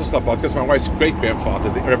was the Alta Slobodka, my wife's great grandfather.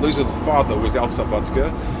 Rabbi Eliezer father was the Alta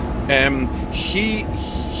Slobodka.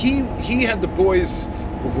 He had the boys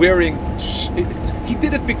wearing. He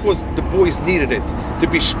did it because the boys needed it to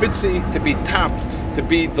be spitzy, to be top, to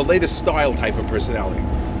be the latest style type of personality.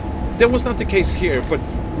 That was not the case here, but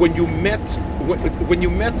when you met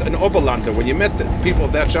an Oberlander, when you met the people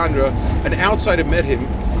of that genre, an outsider met him,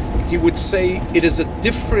 he would say it is a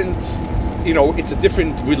different, it's a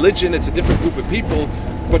different religion, it's a different group of people,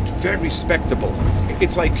 but very respectable.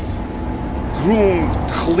 It's like groomed,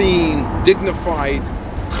 clean, dignified.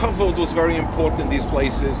 Kavod was very important in these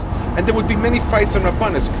places, and there would be many fights on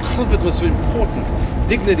Rabbanis. Kavod was very important.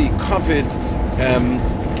 Dignity, kavod,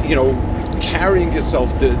 carrying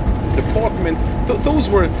yourself, the deportment. Those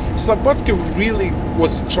were Slobodka really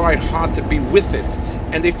tried hard to be with it,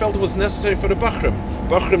 and they felt it was necessary for the Bachrim.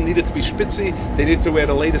 Bachrim needed to be spitzy. They needed to wear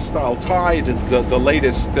the latest style tie, the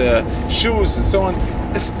latest shoes, and so on.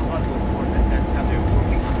 Slobodka was more that that's how they were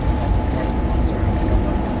working on themselves part of the Musar of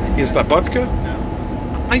Slobodka. In Slobodka? No.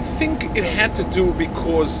 I think it had to do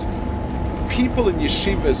because people in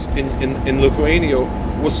yeshivas in Lithuania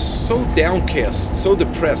was so downcast, so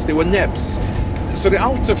depressed. They were nebs. So the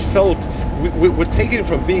Alter felt we're taking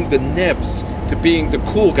from being the nebs to being the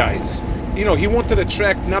cool guys. He wanted to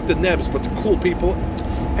attract not the nebs but the cool people,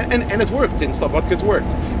 and it worked. In Slobodka it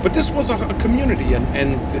worked. But this was a community,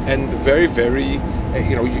 and very, very,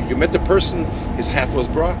 you met the person. His hat was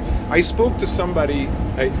bra. I spoke to somebody.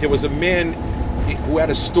 There was a man who had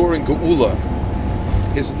a store in Geula.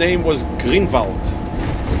 His name was Greenwald.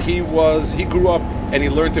 He grew up and he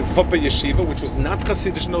learned in Choppa Yeshiva, which was not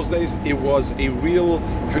Hasidic in those days. It was a real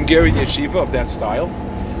Hungarian yeshiva of that style.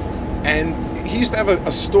 And he used to have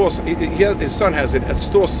a store. His son has it, a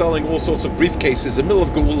store selling all sorts of briefcases in the middle of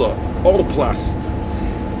Geula, all plast.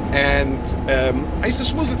 And I used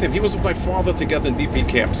to schmooze with him. He was with my father together in DP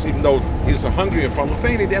camps. Even though he's a Hungary and from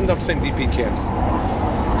Lithuania, they ended up saying DP camps.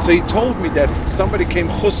 So he told me that somebody came,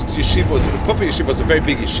 Chust Yeshiva, Puppy Yeshiva was a very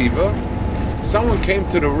big yeshiva. Someone came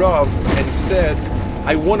to the Rav and said,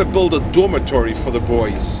 I want to build a dormitory for the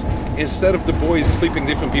boys. Instead of the boys sleeping in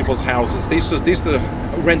different people's houses. They used to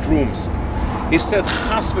rent rooms. He said,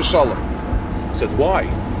 Chas v'shalom. I said, why?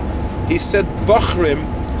 He said, Bachrim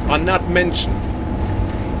are not mentioned.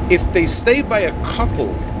 If they stay by a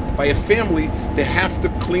couple, by a family, they have to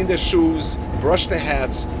clean their shoes, brush their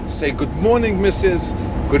hats, say good morning, Mrs.,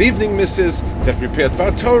 good evening, Mrs., they've prepared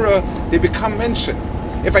Dvar Torah, they become mentioned.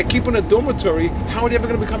 If I keep in a dormitory, how are they ever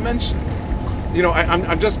going to become mentioned? You know,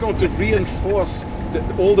 I'm just going to reinforce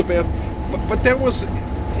all the bad. But there was,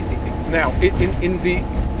 now, in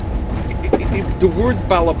the word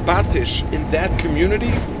balabatish in that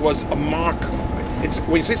community was a mark. It's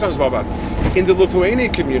when you say something's balabat. In the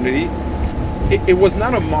Lithuanian community, it was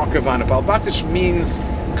not a mark of honor. Balabatish means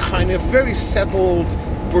kind of very settled,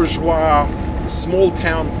 bourgeois, small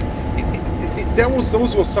town.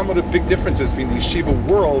 Those were some of the big differences between the yeshiva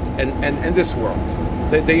world and this world.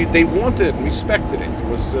 They wanted and respected it. It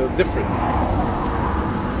was different.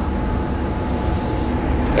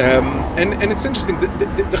 And it's interesting. The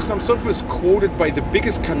Chassam Sofer is quoted by the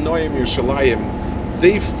biggest Kanoim Yerushalayim.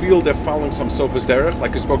 They feel they're following some Sofer's derech,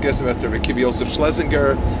 like we spoke yesterday about the Rabbi Yosef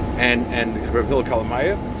Schlesinger and Rabbi Hillel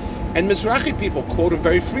Kalamaya. And Mizrahi people quote him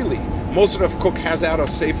very freely. Most of Rav Kook has out a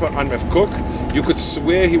sefer on Rav Kook. You could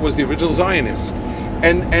swear he was the original Zionist.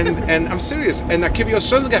 And I'm serious. And Akiva Yosef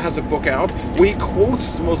Schlesinger has a book out where he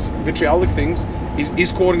quotes the most vitriolic things.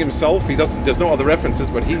 He's quoting himself. He doesn't. There's no other references,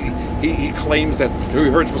 but he claims that he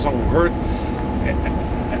heard from someone who heard.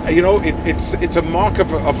 You know, it's a mark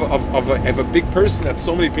of a big person that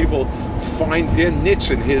so many people find their niche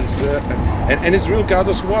in his and his real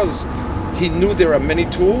godless was he knew there are many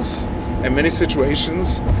tools and many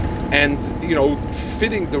situations, and you know,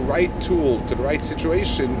 fitting the right tool to the right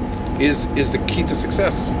situation is the key to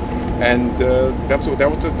success, and that's what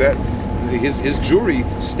that his jury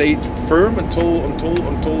stayed firm until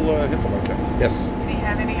Hitler. Yes. Did he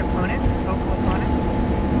have any opponents, vocal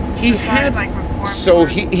opponents? He Besides, had, like, Reform so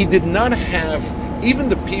Board? he did not have, even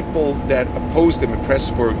the people that opposed him in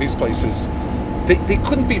Pressburg, these places, they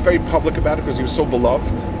couldn't be very public about it because he was so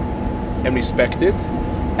beloved and respected.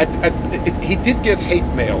 He did get hate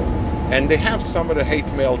mail, and they have some of the hate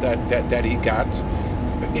mail that he got.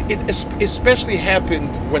 It especially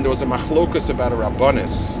happened when there was a machlokus about a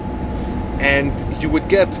rabbanis, and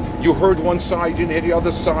you heard one side, you didn't hear the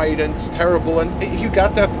other side, and it's terrible, and you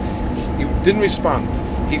got that. He didn't respond.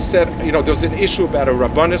 He said, you know, there was an issue about a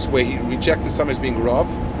rabbanis where he rejected someone as being rav.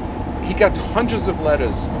 He got hundreds of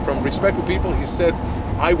letters from respectful people. He said,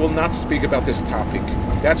 I will not speak about this topic.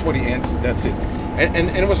 That's what he answered. That's it. And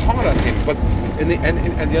it was hard on him. But at the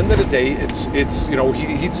end of the day, it's you know,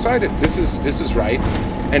 he decided this is right,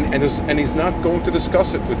 and he's not going to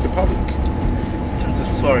discuss it with the public. In terms of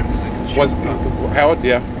Svarim music, Was Howard?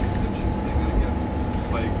 Yeah. some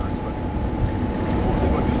flagrants, but the whole thing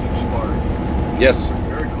about Nusach Sfarad, Yes.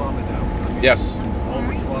 very common now. I mean, Yes. I'm all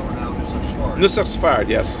sorry. the drama now, Nusach Sfarad. Nusach Sfarad.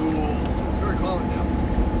 Yes. Schools, it's very common now.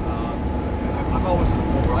 I'm always in the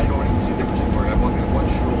point where I don't even see a difference anymore. I walk into one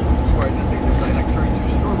shul, Nusach Sfarad, and I carry two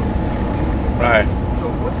storm. Right. So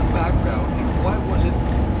what's the background, and why was it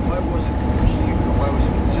perceived, or why was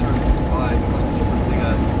it considered by the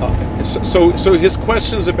So his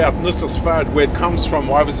questions about Nusach Sfarad, where it comes from,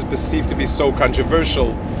 why was it perceived to be so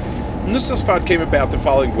controversial? Nusach Sfarad came about the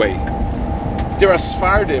following way. There are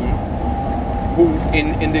Sfardim who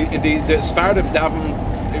in the Sfardim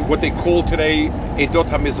daven what they call today Edot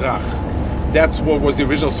HaMizrach. That's what was the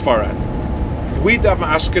original Sfarad. We daven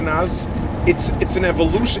Ashkenaz. It's an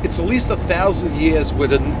evolution. It's at least 1,000 years where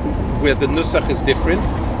the Nusach is different.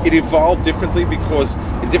 It evolved differently because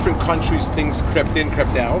in different countries things crept in,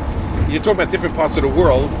 crept out. You're talking about different parts of the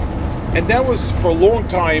world, and that was for a long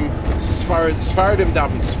time. Sfaradim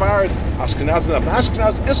daven Sfarad, Ashkenazim daven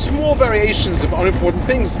Ashkenaz, and small variations of unimportant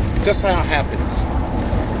things. That's how it happens.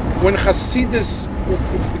 When Hasidus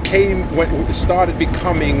started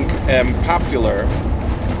becoming popular,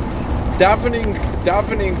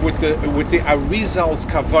 davening with the Arizal's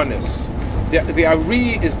Kavanis. The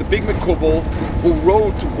Ari is the big Mekubal who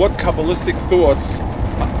wrote what Kabbalistic thoughts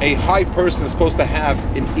a high person is supposed to have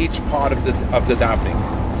in each part of the davening,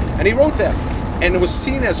 and he wrote that, and it was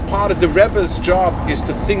seen as part of the Rebbe's job is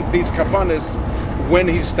to think these Kavanis when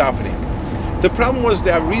he's davening. The problem was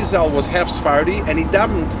that Arizal was half Sephardi, and he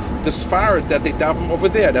davened the Sfarad that they daven over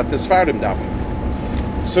there, that the Sfaradim daven.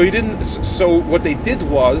 So he didn't. So what they did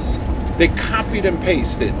was they copied and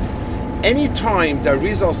pasted. Anytime that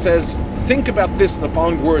Rizal says, "Think about this in the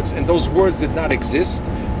following words," and those words did not exist,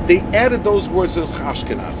 they added those words to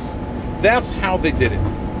Ashkenaz. That's how they did it.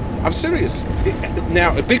 I'm serious.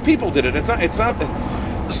 Now, big people did it. It's not. It's not.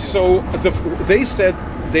 So they said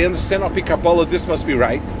they understand Al Pi Kabbalah. This must be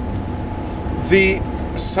right. The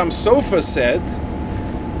Samsofa said,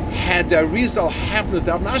 had the Arizal happened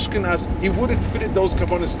to daven Ashkenaz, he wouldn't fit in those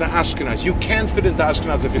kavanas to Ashkenaz. You can't fit into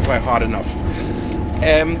Ashkenaz if you try hard enough.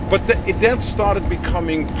 But that started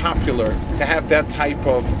becoming popular to have that type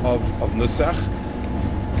of nusach.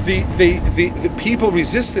 The people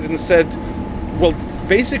resisted and said, well,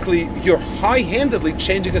 basically, you're high-handedly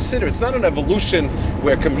changing a siddur. It's not an evolution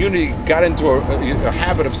where community got into a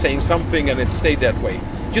habit of saying something and it stayed that way.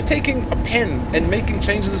 You're taking a pen and making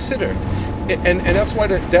changes in the siddur, and that's why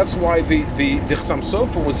the Chassam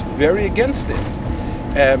Sofer was very against it.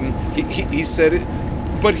 He said it,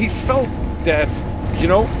 but he felt that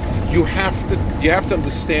you have to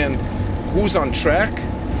understand who's on track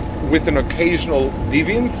with an occasional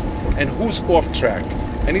deviance and who's off track.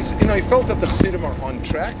 And he felt that the Chassidim are on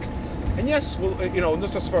track. And yes, well,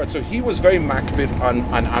 Nusach Sfarad. So he was very makbid on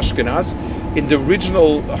Ashkenaz. In the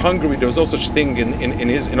original Hungary, there was no such thing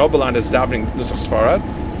in Oberland as davening Nusach Sfarad.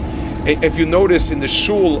 If you notice in the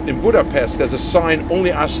shul in Budapest, there's a sign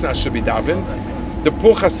only Ashkenaz should be davened. The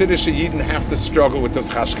poor Hasidic Yidden have to struggle with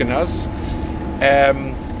those Ashkenaz.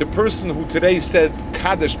 The person who today said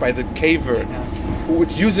Kaddish by the caver,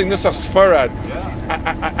 using Nusach Sfarad,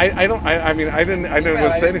 I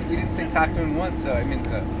didn't say anything. We didn't say Tachnun once, so I mean.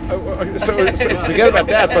 So forget about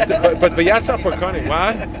that. But V'yatzah Parkani,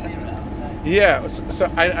 what? Yeah. So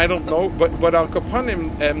I don't know. But Al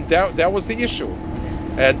Kapanim, that was the issue.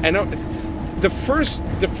 And I know the first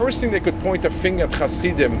thing they could point a finger at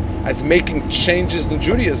Hasidim as making changes in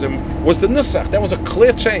Judaism was the Nusach. That was a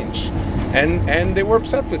clear change. And they were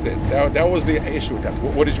upset with it. That was the issue with that.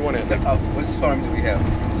 What did you want to add? What farm do we have?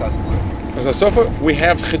 As a sofa, we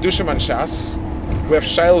have Chidushim on Shas, we have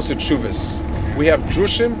Shilos and Shuvas, we have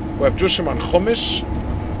Drushim on Chumash.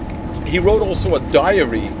 He wrote also a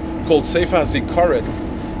diary called Sefer HaZikaron.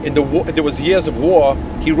 There was years of war.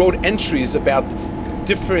 He wrote entries about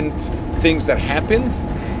different things that happened,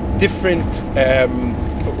 different.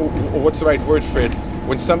 What's the right word for it?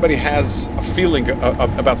 When somebody has a feeling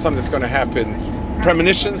about something that's going to happen,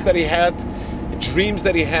 premonitions that he had, dreams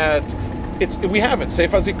that he had. We have it,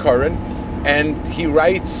 Sefer HaZikaron, and he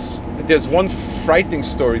writes. There's one frightening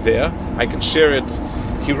story there. I can share it.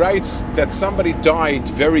 He writes that somebody died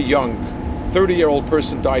very young. 30-year-old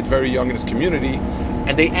person died very young in his community,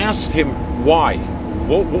 and they asked him why.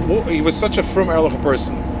 He was such a frum erlich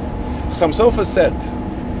person. Samsofa said,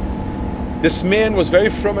 this man was very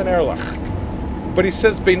frum and erlich. But he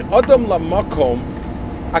says, Ben Adam Lamakom,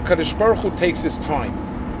 HaKadosh Baruch Hu takes his time.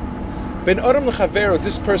 Ben Adam L'Chavero,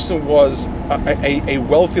 this person was a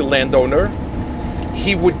wealthy landowner.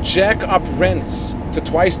 He would jack up rents to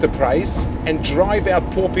twice the price and drive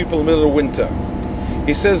out poor people in the middle of winter.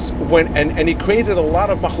 He says, and he created a lot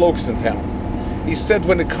of machlokas in town. He said,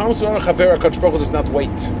 when it comes to Adam L'Chavero, HaKadosh Baruch Hu does not wait.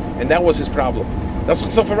 And that was his problem. That's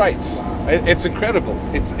what Sofer writes. It's incredible.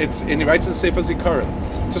 And he writes in Sefer HaZikaron.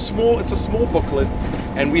 It's a small booklet,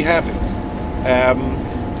 and we have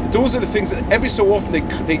it. Those are the things that every so often they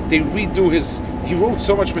redo his. He wrote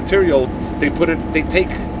so much material. They take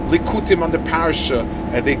Likutim on the Parsha,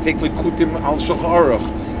 and they take Likutim al Shulchan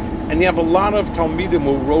Aruch, and you have a lot of Talmidim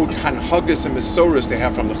who wrote Hanhagas and Mesoras they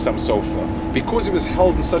have from the Chassam Sofer. Because he was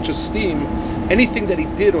held in such esteem, anything that he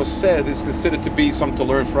did or said is considered to be something to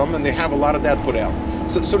learn from, and they have a lot of that put out.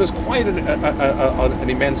 So there's quite an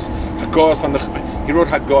immense Hagos on he wrote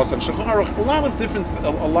Hagos on Shulchan Aruch, a lot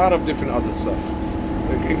of different other stuff.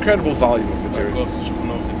 Incredible volume of material.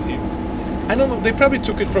 I don't know. They probably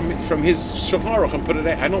took it from his Shulchan Aruch and put it.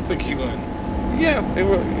 I don't think he. Yeah, they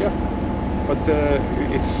were. Yeah, but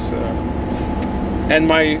it's. And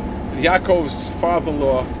my Yaakov's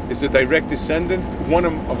father-in-law is a direct descendant. One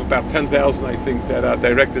of about 10,000, I think, that are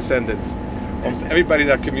direct descendants. Almost everybody in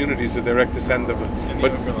that community is a direct descendant of it.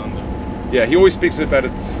 But yeah, he always speaks about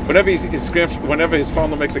it. Whenever his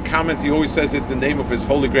father makes a comment, he always says it in the name of his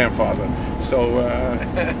holy grandfather. So.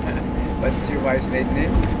 What's your wife's maiden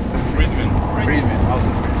name? Friedman.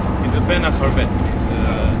 Also. He's a Ben Acharben. He's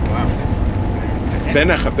Wow. Ben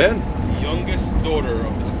Achaben? Youngest daughter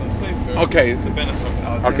of the Chassam Sofer. Okay. It's a Ben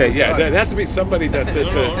Acharben. Okay, yeah, there had to be somebody that. No.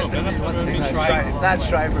 Ben Acharben means It's not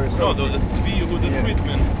Shriver. No, there was a Tzvi Yehuda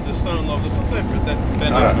Friedman, the son-in-law of the Chassam Sofer. That's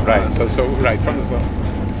Ben Acharben. Right. So right from the son.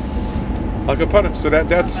 Al Kapanim. So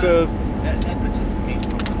that's. That just came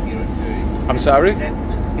from what you're doing. I'm sorry?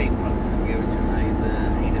 That just came from Hungary to the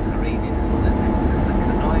Haredis and all that. That's just the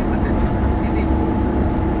Kanoim, but that's the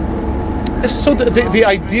Hasidim. So the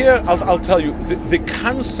idea, I'll tell you, the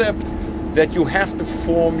concept that you have to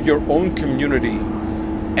form your own community,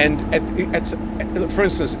 and for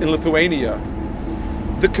instance, in Lithuania,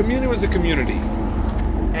 the community was the community,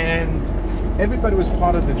 and everybody was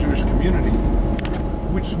part of the Jewish community,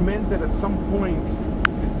 which meant that at some point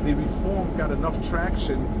the reform got enough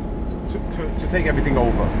traction to take everything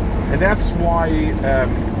over, and that's why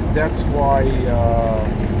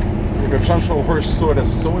Rav Shlomo Hirsch saw it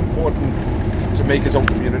as so important to make his own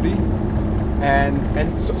community, and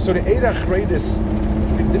so the Eidach Redis,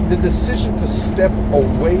 the decision to step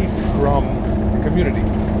away from the community,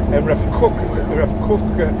 and Rav Kook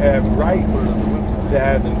writes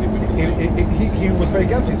that he was very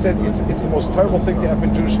against. He said it's the most terrible thing to happen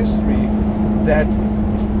in Jewish history that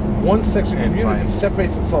one section of the community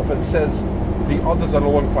separates itself and says the others are no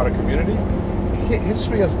longer part of the community.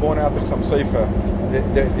 History has borne out the Chassam Sofer.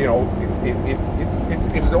 You know,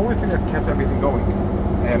 it was the only thing that kept everything going.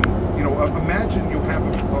 Imagine you have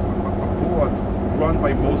a board run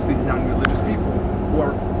by mostly non-religious people who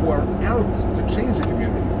are out to change the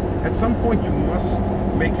community. At some point, you must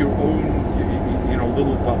make your own,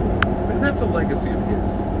 little bubble. That's a legacy of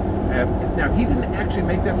his. Now, he didn't actually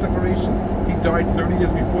make that separation. He died 30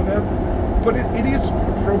 years before that. But it is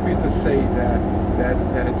appropriate to say that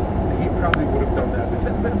he probably would have done that.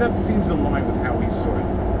 That seems in line with how he saw it.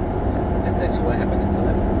 That's actually what happened in South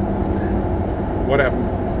Africa. What happened?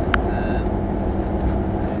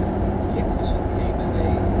 Yakishas came and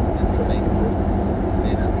they did Tremaine group. And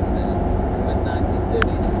then I think in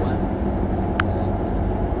 1931,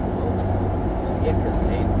 the Yakas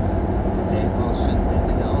came and they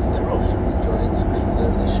asked the Rosh to join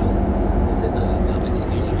the shul. So they said, no, we need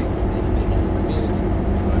you to make a community.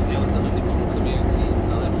 And there was a different community in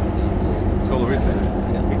South Africa.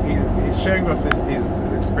 He's sharing us his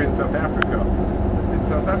experience in South Africa.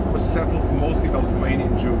 South Africa was settled mostly by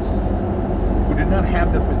Lithuanian Jews who did not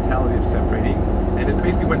have that mentality of separating, and it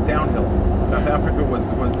basically went downhill. South Africa was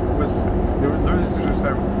there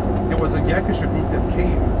was a Yakisha group that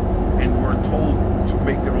came and were told to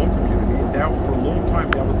make their own community, and now for a long time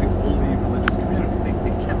that was the only religious community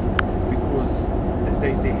they kept, because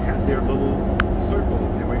they had their little circle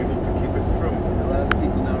and they were able to keep it through. A lot of the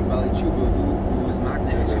people now in Bali Chuba who was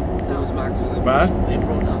Maxer, What? They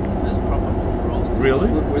brought out this proper from Rome. Really?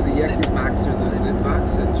 Were the Yekis Maxer, the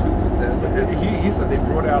Maxer, Chubas that He said they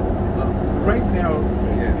brought out right now.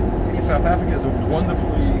 South Africa is a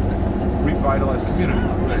wonderfully revitalized community.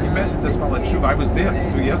 He met this fellow Chuba. I was there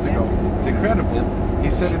 2 years ago. It's incredible. He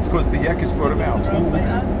said it's because the Yekis brought him out.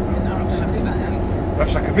 Rav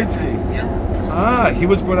Shakavitsky. He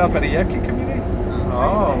was brought out by the Yeki community?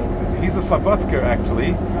 Oh, he's a Slobodka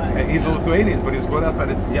actually. He's a Lithuanian, but he's brought out by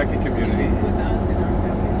the Yeki community.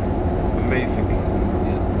 Amazing.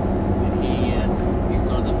 He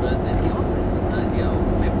started first, and he also had this idea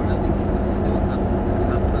of separate. I think there was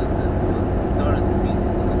some person who started his community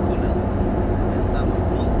called the Kollel, and some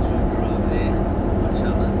old Jew drove there on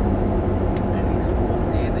Shabbos, and he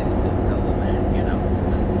walked in and he said, "Tell the man, get up and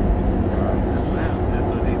dance." Wow, that's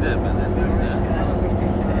what he did. But that's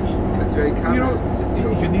it's very common.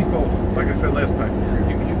 You need both. Like I said last time,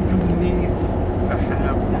 you need to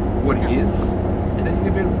have what is, and then you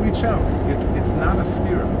can be able to reach out. It's not a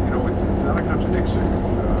stira, it's not a contradiction.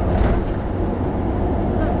 It's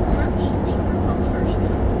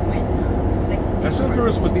So,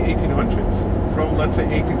 Shulchan was the 1800s, from let's say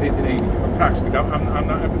 18 to 1880, approximately. I'm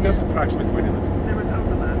not. That's approximately where they lived. So there was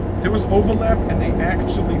overlap. There was overlap, and they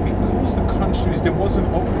actually, because the countries, there wasn't.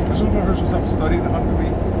 Shlomo Hirsch himself studied in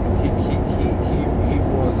Hungary. He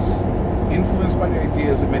was influenced by the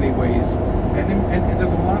ideas in many ways, and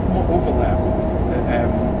there's a lot more overlap.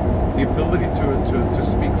 The ability to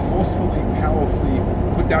speak forcefully, powerfully,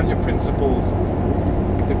 put down your principles,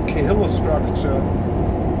 the Kehillah structure.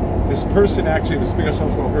 This person actually, the speaker of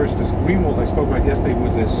Shlomo Hirsch, this Greenwald I spoke about yesterday, who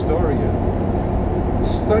was a historian,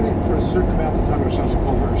 studied for a certain amount of time with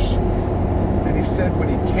Shlomo Hirsch, and he said when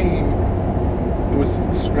he came, it was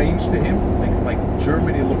strange to him. Like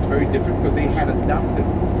Germany looked very different because they had adopted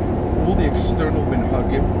all the external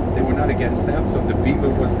minhagim. They were not against that, so the bima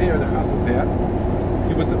was there, the chas was there.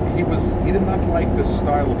 He did not like the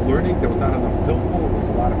style of learning. There was not enough pilpul. It was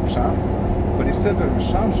a lot of pshat. But he said that when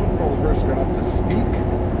Shlomo Hirsch got up to speak,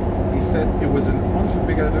 he said it was an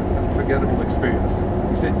unforgettable experience.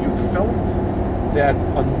 He said you felt that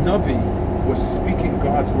a Navi was speaking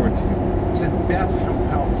God's word to you. He said that's how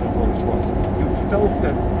powerful Shlomo Hirsch was. You felt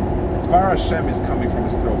that Dvar Hashem is coming from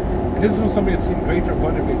his throat. And this is when somebody had seen great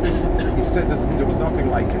Rabbanim like this. He said there was nothing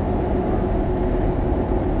like it.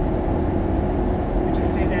 Would you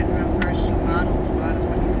say that Rav Hirsch modeled a lot of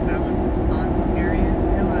what he developed on Hungarian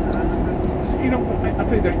Hill on the Hungarian? You know, I'll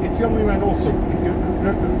tell you that it's the other way around also.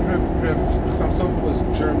 Chassam Sofer was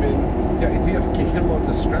German. The idea of Kehillah,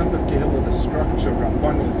 the strength of Kehillah, the structure,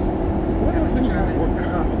 Rabbanis, what are the things that were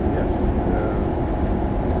common? Yes.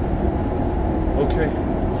 Okay.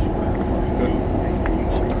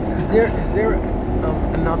 Is there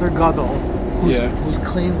another gadol who's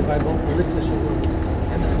claimed by both the Litvish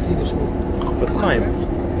and the Hasidic world? Chofetz Chaim.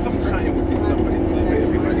 Chofetz Chaim would be somebody.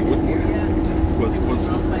 Everybody was.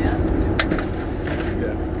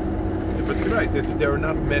 Yeah. But you're right. There are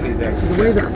not many that. The way the